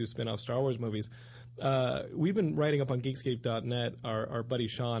ability to do spin-off Star Wars movies, we've been writing up on Geekscape.net, our buddy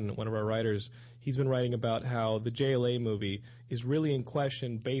Sean, one of our writers, he's been writing about how the JLA movie is really in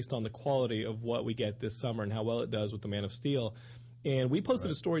question based on the quality of what we get this summer and how well it does with the Man of Steel. And we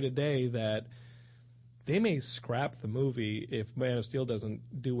posted a story today that they may scrap the movie if Man of Steel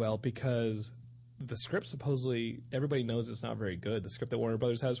doesn't do well, because the script, supposedly, everybody knows it's not very good. The script that Warner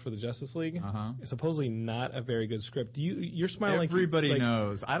Brothers has for the Justice League is supposedly not a very good script. You're smiling. Everybody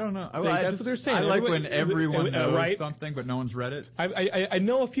knows. I don't know. That's what they're saying. I like when everyone knows something, but no one's read it. I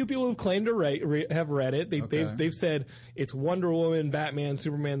know a few people who've claimed to have read it. They've said it's Wonder Woman, Batman,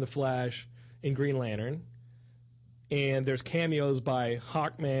 Superman, The Flash, and Green Lantern. And there's cameos by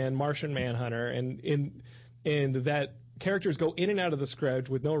Hawkman, Martian Manhunter, and that characters go in and out of the script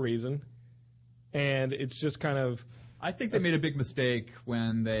with no reason. And it's just kind of... I think they made a big mistake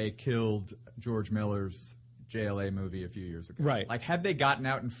when they killed George Miller's JLA movie a few years ago. Right. Like, had they gotten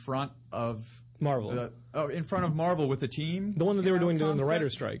out in front of Marvel. In front of Marvel with the team? The one that they were doing during the concept?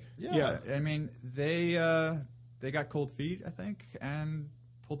 writer's strike. Yeah. I mean, they got cold feet, I think, and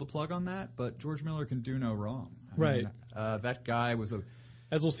pulled the plug on that, but George Miller can do no wrong. I mean, that guy was a...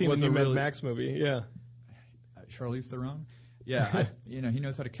 As we'll see in the new Mad Max movie, yeah. Charlize Theron? Yeah, he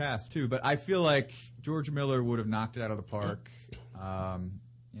knows how to cast, too. But I feel like George Miller would have knocked it out of the park. And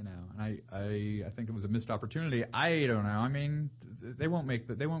I think it was a missed opportunity. I don't know. I mean, they won't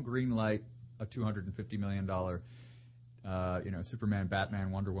greenlight a $250 million, Superman,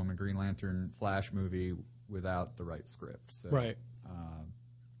 Batman, Wonder Woman, Green Lantern, Flash movie without the right script. So, right.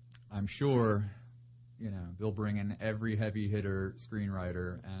 I'm sure, they'll bring in every heavy hitter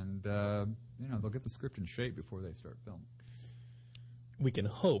screenwriter, and they'll get the script in shape before they start filming. We can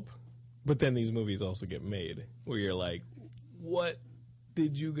hope, but then these movies also get made where you're like, what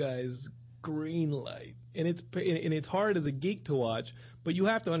did you guys greenlight? And it's hard as a geek to watch, but you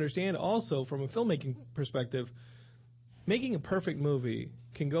have to understand also from a filmmaking perspective, making a perfect movie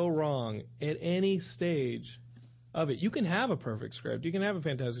can go wrong at any stage of it. You can have a perfect script, you can have a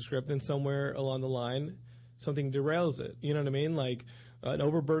fantastic script, and somewhere along the line something derails it. You know what I mean? Like an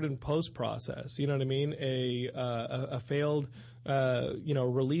overburdened post process. You know what I mean? A failed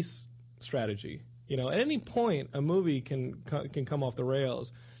release strategy. At any point a movie can come off the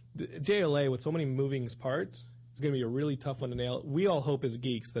rails. JLA with so many moving parts is going to be a really tough one to nail. We all hope as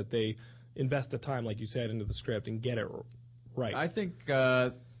geeks that they invest the time, like you said, into the script and get it right. I think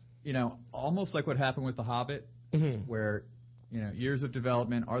almost like what happened with The Hobbit, where years of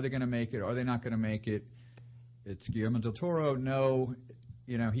development. Are they going to make it? Are they not going to make it? It's Guillermo del Toro. No,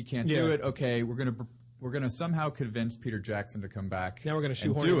 he can't do it. Okay, we're gonna somehow convince Peter Jackson to come back. Now we're going to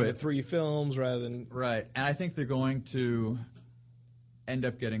shoehorn do it 3 films rather than right. And I think they're going to end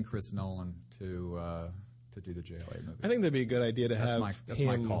up getting Chris Nolan to do the JLA movie. I think that'd be a good idea to have my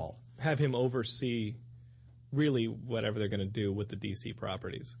call. Have him oversee really whatever they're going to do with the DC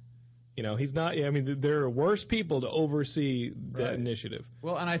properties. He's not. I mean, there are worse people to oversee that initiative.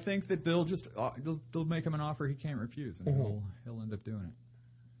 Well, and I think that they'll just they'll make him an offer he can't refuse, and he'll end up doing it.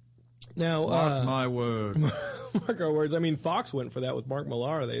 Now, mark my words. Mark our words. I mean, Fox went for that with Mark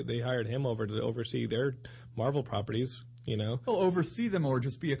Millar. They hired him over to oversee their Marvel properties. Well, oversee them or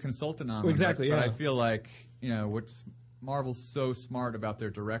just be a consultant on them. Exactly. But I feel like what's Marvel's so smart about their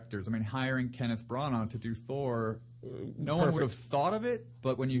directors. I mean, hiring Kenneth Branagh to do Thor, no one would have thought of it,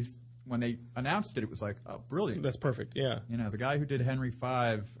 but when they announced it, it was like, oh, brilliant. That's perfect, yeah. The guy who did Henry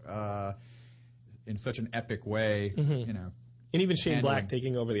V in such an epic way, And even Shane Black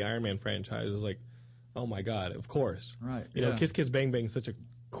taking over the Iron Man franchise was like, oh my God, of course. Right. Kiss Kiss Bang Bang is such a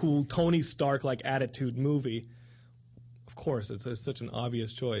cool Tony Stark-like attitude movie. Of course, it's such an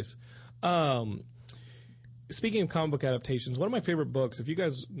obvious choice. Speaking of comic book adaptations, one of my favorite books, if you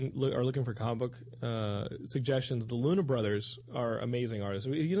guys are looking for comic book suggestions, the Luna Brothers are amazing artists.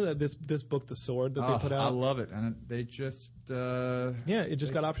 You know that this book, The Sword, that they put out? I love it. And they just... it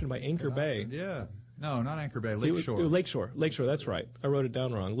just got optioned by Anchor Bay. Yeah. No, not Anchor Bay. Lakeshore. Lakeshore, that's right. I wrote it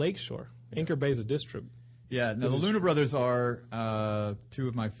down wrong. Lakeshore. Anchor Bay is a distrib. Yeah, no, the Luna Brothers are 2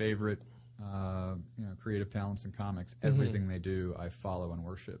 of my favorite creative talents in comics. Everything they do, I follow and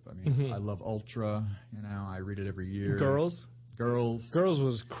worship. I mean, I love Ultra. I read it every year. Girls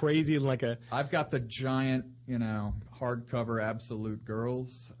was crazy and like a... I've got the giant, hardcover Absolute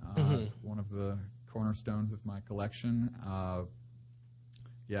Girls. It's one of the cornerstones of my collection.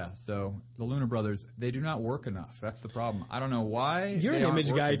 So the Luna Brothers, they do not work enough. That's the problem. I don't know why. You're an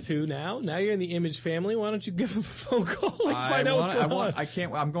Image guy too now. Now you're in the Image family. Why don't you give them a phone call? Find out what's going on. I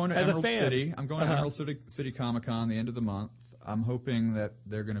can't. I'm going to Emerald City. I'm going to Emerald City Comic Con the end of the month. I'm hoping that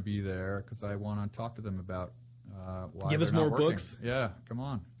they're going to be there because I want to talk to them about why give us they're more not working. books. Yeah, come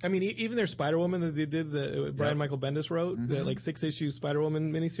on. I mean, even their Spider-Woman that they did, the Brian Michael Bendis wrote, the 6-issue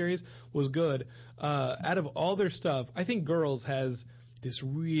Spider-Woman miniseries was good. Out of all their stuff, I think Girls has this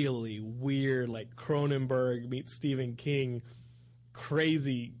really weird, like Cronenberg meets Stephen King,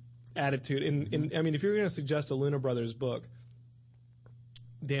 crazy attitude. And I mean, if you're going to suggest a Luna Brothers book,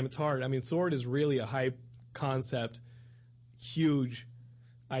 damn, it's hard. I mean, Sword is really a high concept, huge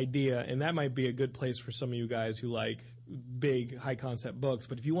idea, and that might be a good place for some of you guys who like big, high concept books.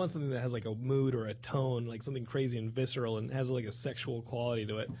 But if you want something that has like a mood or a tone, like something crazy and visceral and has like a sexual quality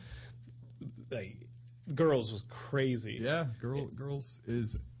to it, like Girls was crazy. Yeah, Girls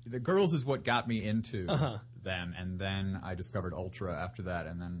is what got me into them, and then I discovered Ultra after that,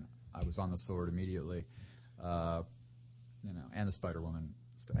 and then I was on the Sword immediately. And the Spider-Woman.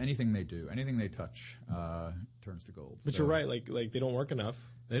 Anything they do, anything they touch, turns to gold. But you're right. Like they don't work enough.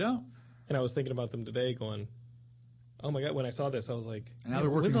 They don't. And I was thinking about them today going, oh my God, when I saw this, I was like, And now they're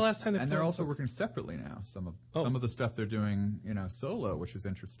working, when's the last time and they're also working separately now. Some of the stuff they're doing, solo, which is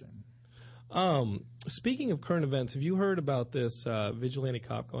interesting. Speaking of current events, have you heard about this vigilante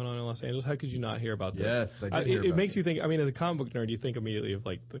cop going on in Los Angeles? How could you not hear about this? Yes, I did hear It about makes you this. think, I mean, as a comic book nerd, you think immediately of,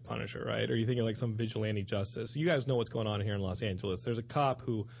 like, the Punisher, right? Or you think of, like, some vigilante justice. You guys know what's going on here in Los Angeles. There's a cop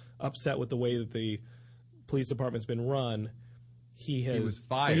who, upset with the way that the police department's been run, he was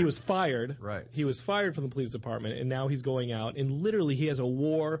fired. He was fired. Right. He was fired from the police department, and now he's going out, and literally he has a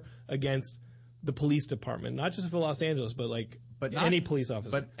war against the police department, not just for Los Angeles, but, like, any police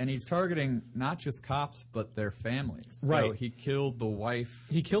officer. And he's targeting not just cops, but their families. Right. So he killed the wife.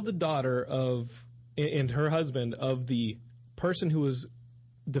 He killed the daughter of, and her husband, of the person who was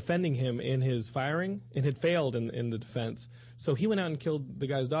defending him in his firing and had failed in the defense. So he went out and killed the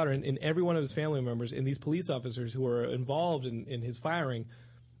guy's daughter, and every one of his family members and these police officers who are involved in his firing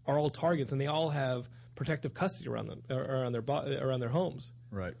are all targets, and they all have protective custody around them, around their homes.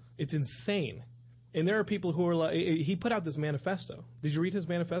 Right. It's insane. And there are people who are like, he put out this manifesto. Did you read his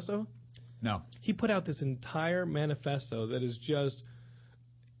manifesto? No. He put out this entire manifesto that is just,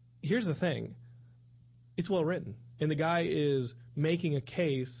 here's the thing, it's well written. And the guy is making a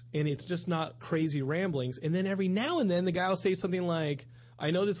case, and it's just not crazy ramblings. And then every now and then the guy will say something like, I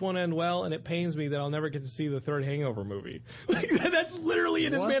know this won't end well, and it pains me that I'll never get to see the third Hangover movie. That's literally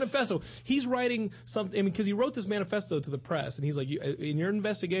in his manifesto. He's writing something, I mean, because he wrote this manifesto to the press, and he's like, in your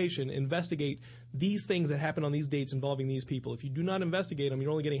investigation, investigate these things that happen on these dates involving these people. If you do not investigate them,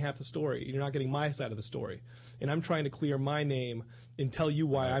 you're only getting half the story. You're not getting my side of the story. And I'm trying to clear my name and tell you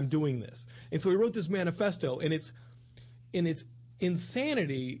why I'm doing this. And so he wrote this manifesto, and it's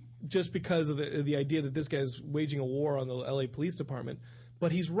insanity just because of the idea that this guy's waging a war on the LA Police Department.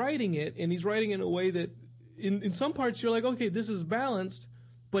 But he's writing it, and he's writing it in a way that, in some parts, you're like, okay, this is balanced,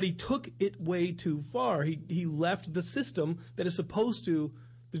 but he took it way too far. He left the system that is supposed to,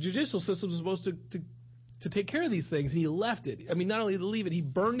 the judicial system is supposed to take care of these things, and he left it. I mean, not only to leave it, he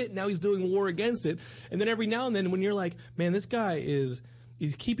burned it, now he's doing war against it. And then every now and then when you're like, man, this guy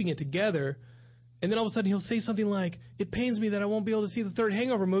he's keeping it together, and then all of a sudden he'll say something like, it pains me that I won't be able to see the third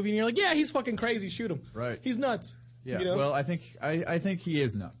Hangover movie, and you're like, yeah, he's fucking crazy, shoot him. Right. He's nuts. Yeah, you know? well, I think he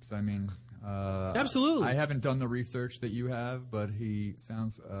is nuts. I mean, absolutely. I haven't done the research that you have, but he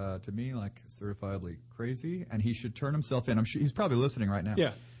sounds to me like certifiably crazy, and he should turn himself in. I'm sure he's probably listening right now.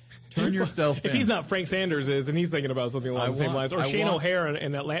 Yeah. Turn yourself in. If he's not, Frank Sanders is, and he's thinking about something along the same lines. Or Shane O'Hare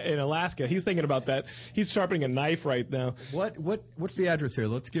in Alaska. He's thinking about that. He's sharpening a knife right now. What's the address here?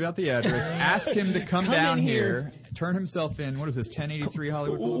 Let's give out the address. Ask him to come down here. Turn himself in. What is this, 1083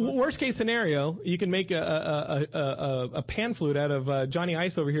 Hollywood Boulevard? Worst case scenario, you can make a pan flute out of Johnny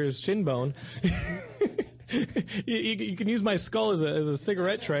Ice over here's shin bone. You can use my skull as a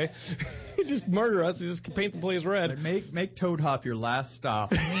cigarette tray. Just murder us. Just paint the place red. Make Toad Hop your last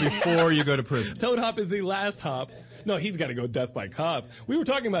stop before you go to prison. Toad Hop is the last hop. No, he's got to go death by cop. We were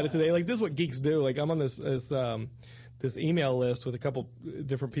talking about it today. Like, this is what geeks do. Like, I'm on this email list with a couple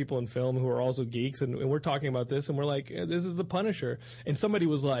different people in film who are also geeks, and we're talking about this, and we're like, this is the Punisher. And somebody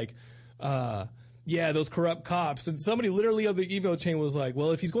was like, yeah, those corrupt cops. And somebody literally on the email chain was like,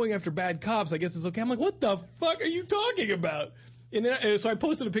 well, if he's going after bad cops, I guess it's okay. I'm like, what the fuck are you talking about? And then, so I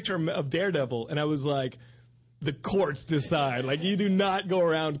posted a picture of Daredevil, and I was like, the courts decide. Like, you do not go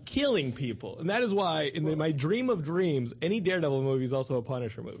around killing people. And that is why, in my dream of dreams, any Daredevil movie is also a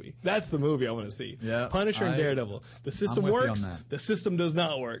Punisher movie. That's the movie I want to see. Yeah, Punisher and Daredevil. The system I'm with you works, on that. the system does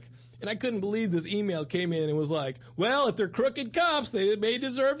not work. And I couldn't believe this email came in and was like, well, if they're crooked cops, they may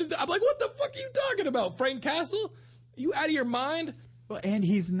deserve to die. I'm like, what the fuck are you talking about, Frank Castle? Are you out of your mind? Well, and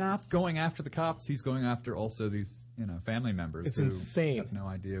he's not going after the cops. He's going after also these, family members. It's who insane. Have no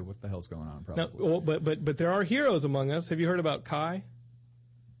idea what the hell's going on. Probably. Now, well, but there are heroes among us. Have you heard about Kai?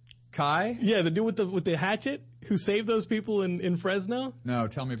 Kai? Yeah, the dude with the hatchet who saved those people in Fresno. No,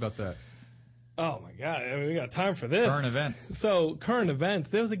 tell me about that. Oh my God, I mean, we got time for this. Current events. So current events.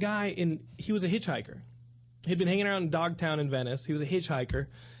 There was a guy he was a hitchhiker. He'd been hanging around in Dogtown in Venice. He was a hitchhiker,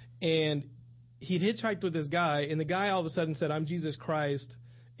 and he'd hitchhiked with this guy, and the guy all of a sudden said, I'm Jesus Christ,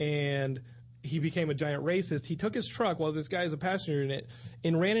 and he became a giant racist. He took his truck while this guy is a passenger in it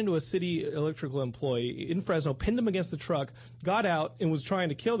and ran into a city electrical employee in Fresno, pinned him against the truck, got out, and was trying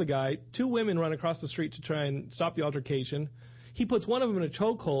to kill the guy. 2 women run across the street to try and stop the altercation. He puts one of them in a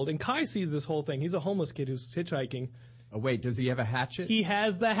chokehold, and Kai sees this whole thing. He's a homeless kid who's hitchhiking. Oh, wait, does he have a hatchet? He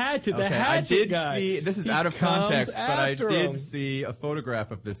has the hatchet, the okay, hatchet I did guy. see, this is He out of context, comes but I after did him. see a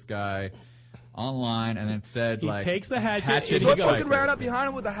photograph of this guy online, and it said, He takes the hatchet and So I he fucking goes. ran up behind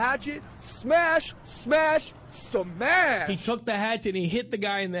him with a hatchet, smash, smash, smash. He took the hatchet and he hit the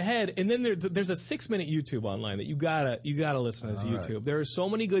guy in the head. And then there's a 6-minute YouTube online that you gotta listen to. This YouTube. Right. There are so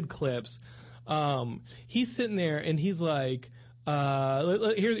many good clips. He's sitting there and he's like,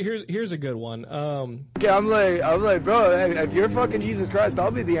 here's a good one. Okay, I'm like, bro, hey, if you're fucking Jesus Christ,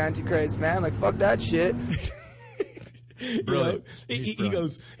 I'll be the Antichrist, man. Like, fuck that shit. Brilliant. He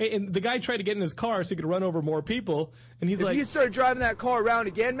goes, and the guy tried to get in his car so he could run over more people, and he's like, if he started driving that car around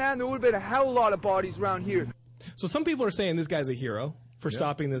again, man, there would have been a hell of a lot of bodies around here. So some people are saying this guy's a hero for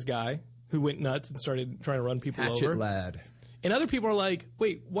stopping this guy who went nuts and started trying to run people over. Hatchet lad. And other people are like,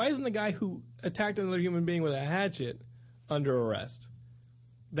 wait, why isn't the guy who attacked another human being with a hatchet under arrest?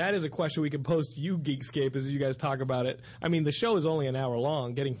 That is a question we can pose to you, Geekscape, as you guys talk about it. I mean, the show is only an hour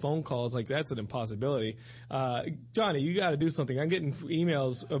long. Getting phone calls, like, that's an impossibility. Johnny, you got to do something. I'm getting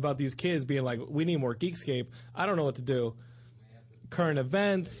emails about these kids being like, we need more Geekscape. I don't know what to do. Current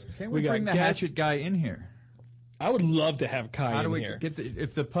events. Can't we bring the hatchet guy in here? I would love to have Kai How do in we here. get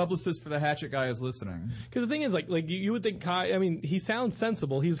if the publicist for the hatchet guy is listening? Because the thing is, like you would think Kai. I mean, he sounds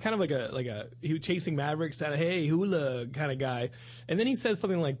sensible. He's kind of like he was chasing Mavericks, kind of hey hula kind of guy. And then he says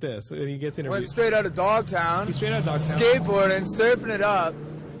something like this, and he gets interviewed. Went straight out of Dogtown. He's straight out of Dogtown. Skateboarding, surfing it up.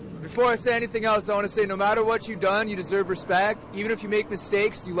 Before I say anything else, I want to say no matter what you've done, you deserve respect. Even if you make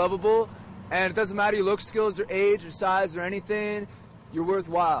mistakes, you're lovable. And it doesn't matter your look, skills, or age, or size, or anything. You're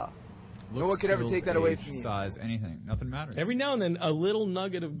worthwhile. No one could ever take that away from you. Size, anything. Nothing matters. Every now and then, a little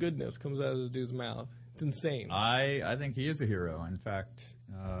nugget of goodness comes out of this dude's mouth. It's insane. I think he is a hero. In fact,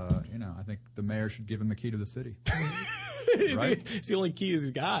 I think the mayor should give him the key to the city. Right? It's the only key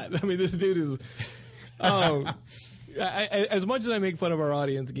he's got. I mean, this dude is... as much as I make fun of our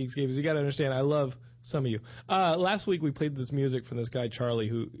audience, Geekscape, you got to understand, I love some of you. Last week we played this music from this guy Charlie,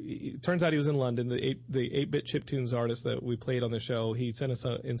 who turns out he was in London. The 8-bit chiptunes artist that we played on the show. He sent us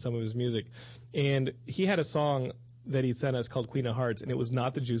in some of his music, and he had a song that he sent us called Queen of Hearts, and it was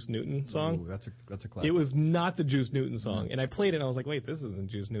not the Juice Newton song. Ooh, that's a classic. It was not the Juice Newton song, and I played it, and I was like, wait, this isn't the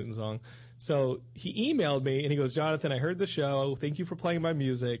Juice Newton song. So he emailed me, and he goes, Jonathan, I heard the show. Thank you for playing my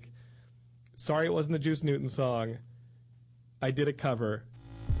music. Sorry it wasn't the Juice Newton song. I did a cover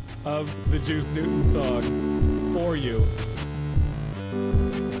of the Juice Newton song for you.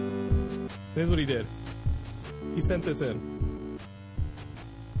 This is what he did. He sent this in.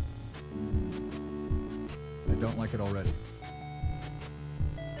 I don't like it already.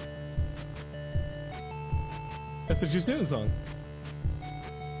 That's the Juice Newton song.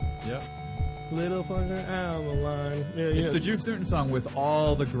 Yep. Little fucker out the line. Yeah, It's the Juice Newton song with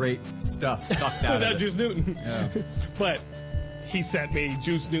all the great stuff sucked out of Without it. Juice Newton. Yeah. But he sent me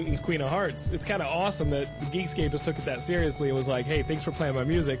Juice Newton's Queen of Hearts. It's kind of awesome that the Geekscapists took it that seriously and was like, hey, thanks for playing my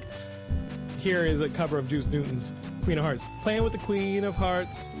music. Here is a cover of Juice Newton's Queen of Hearts. Playing with the Queen of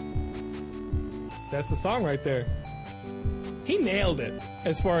Hearts. That's the song right there. He nailed it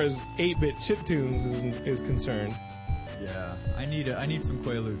as far as 8-bit chiptunes is concerned. Yeah, I need some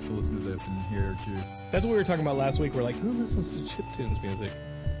Quaaludes to listen to this and hear Juice. That's what we were talking about last week. We're like, who listens to chiptunes music?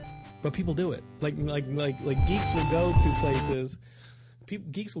 But people do it. Like geeks will go to places.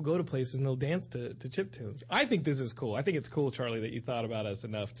 Geeks will go to places and they'll dance to chiptunes. I think this is cool. I think it's cool, Charlie, that you thought about us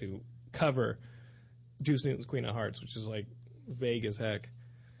enough to cover Juice Newton's Queen of Hearts, which is like vague as heck.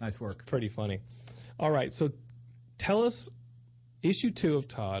 Nice work. It's pretty funny. All right, so tell us, issue 2 of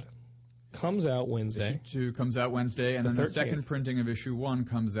Todd comes out Wednesday. Issue 2 comes out Wednesday, and then the 13th. second printing of issue 1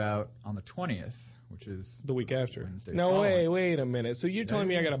 comes out on the 20th, which is the week after. Wednesday No, following. wait a minute. So you're telling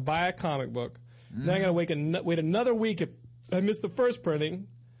me I got to buy a comic book, then I got to wait another week if I missed the first printing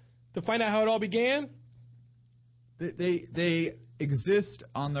to find out how it all began? They exist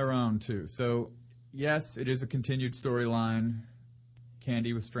on their own, too. So, yes, it is a continued storyline,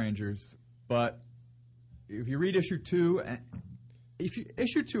 Candy with Strangers, but if you read issue 2,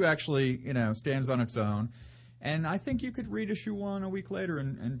 issue 2 actually, stands on its own, and I think you could read issue 1 a week later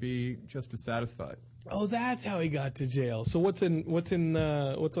and be just as satisfied. Oh, that's how he got to jail. So what's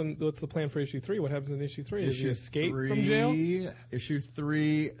the plan for issue 3? What happens in issue 3? Does he escape from jail? Issue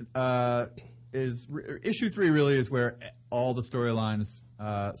 3 issue 3 really is where all the storylines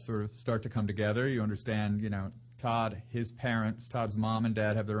sort of start to come together. You understand, Todd, his parents, Todd's mom and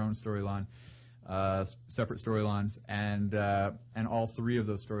dad have their own storyline. Separate storylines, and all 3 of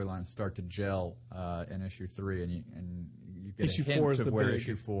those storylines start to gel in issue 3, and you get Issue a hint 4 is of the where big.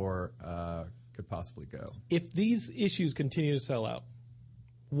 issue 4 could possibly go. If these issues continue to sell out,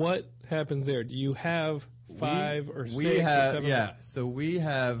 what happens there? Do you have 5 or 6 or 7? Yeah, so we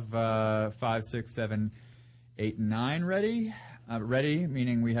have 5, 6, 7, 8, and 9 ready. ready,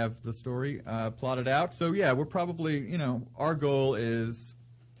 meaning we have the story plotted out. So yeah, we're probably, our goal is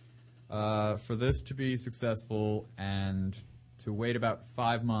for this to be successful and to wait about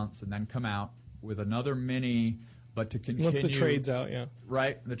 5 months and then come out with another mini, but to continue. Once the trade's out, yeah.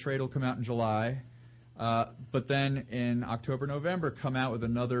 Right, the trade will come out in July. But then in October, November, come out with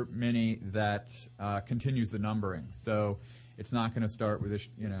another mini that continues the numbering. So it's not going to start with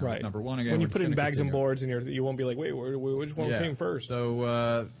right. number one again. When you We're put just it in gonna bags and continue. boards, and you won't be like, wait, which one came first?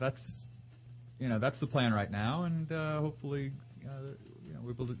 So that's the plan right now, and hopefully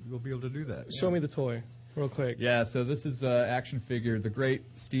we'll be able to do that. Show me the toy, real quick. Yeah, so this is action figure, the great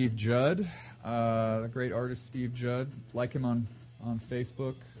Steve Judd, the great artist Steve Judd. Like him on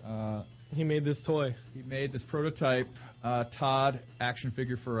Facebook. He made this toy. He made this prototype Todd action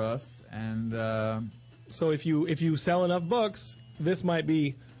figure for us, and so if you sell enough books, this might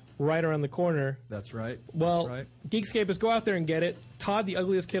be right around the corner. That's right. Well, that's right. Geekscape is go out there and get it. Todd, the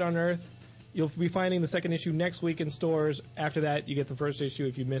Ugliest Kid on Earth. You'll be finding the second issue next week in stores. After that, you get the first issue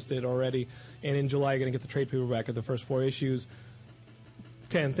if you missed it already. And in July, you're going to get the trade paperback of the first 4 issues.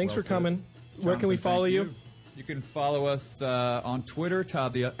 Ken, thanks for coming. Where can we follow you? You can follow us on Twitter,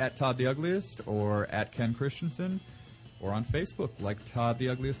 at Todd the Ugliest, or at Ken Kristensen, or on Facebook, like Todd the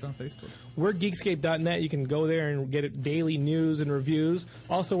Ugliest on Facebook. We're Geekscape.net. You can go there and get it daily news and reviews.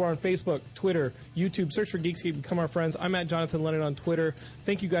 Also, we're on Facebook, Twitter, YouTube. Search for Geekscape. Become our friends. I'm at Jonathan Leonard on Twitter.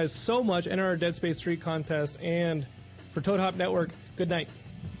 Thank you guys so much. Enter our Dead Space 3 contest. And for Toad Hop Network, good night.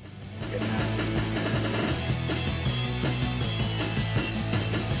 Good night.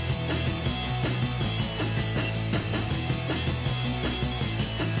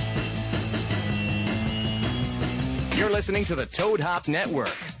 You're listening to the Toad Hop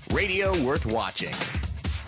Network, radio worth watching.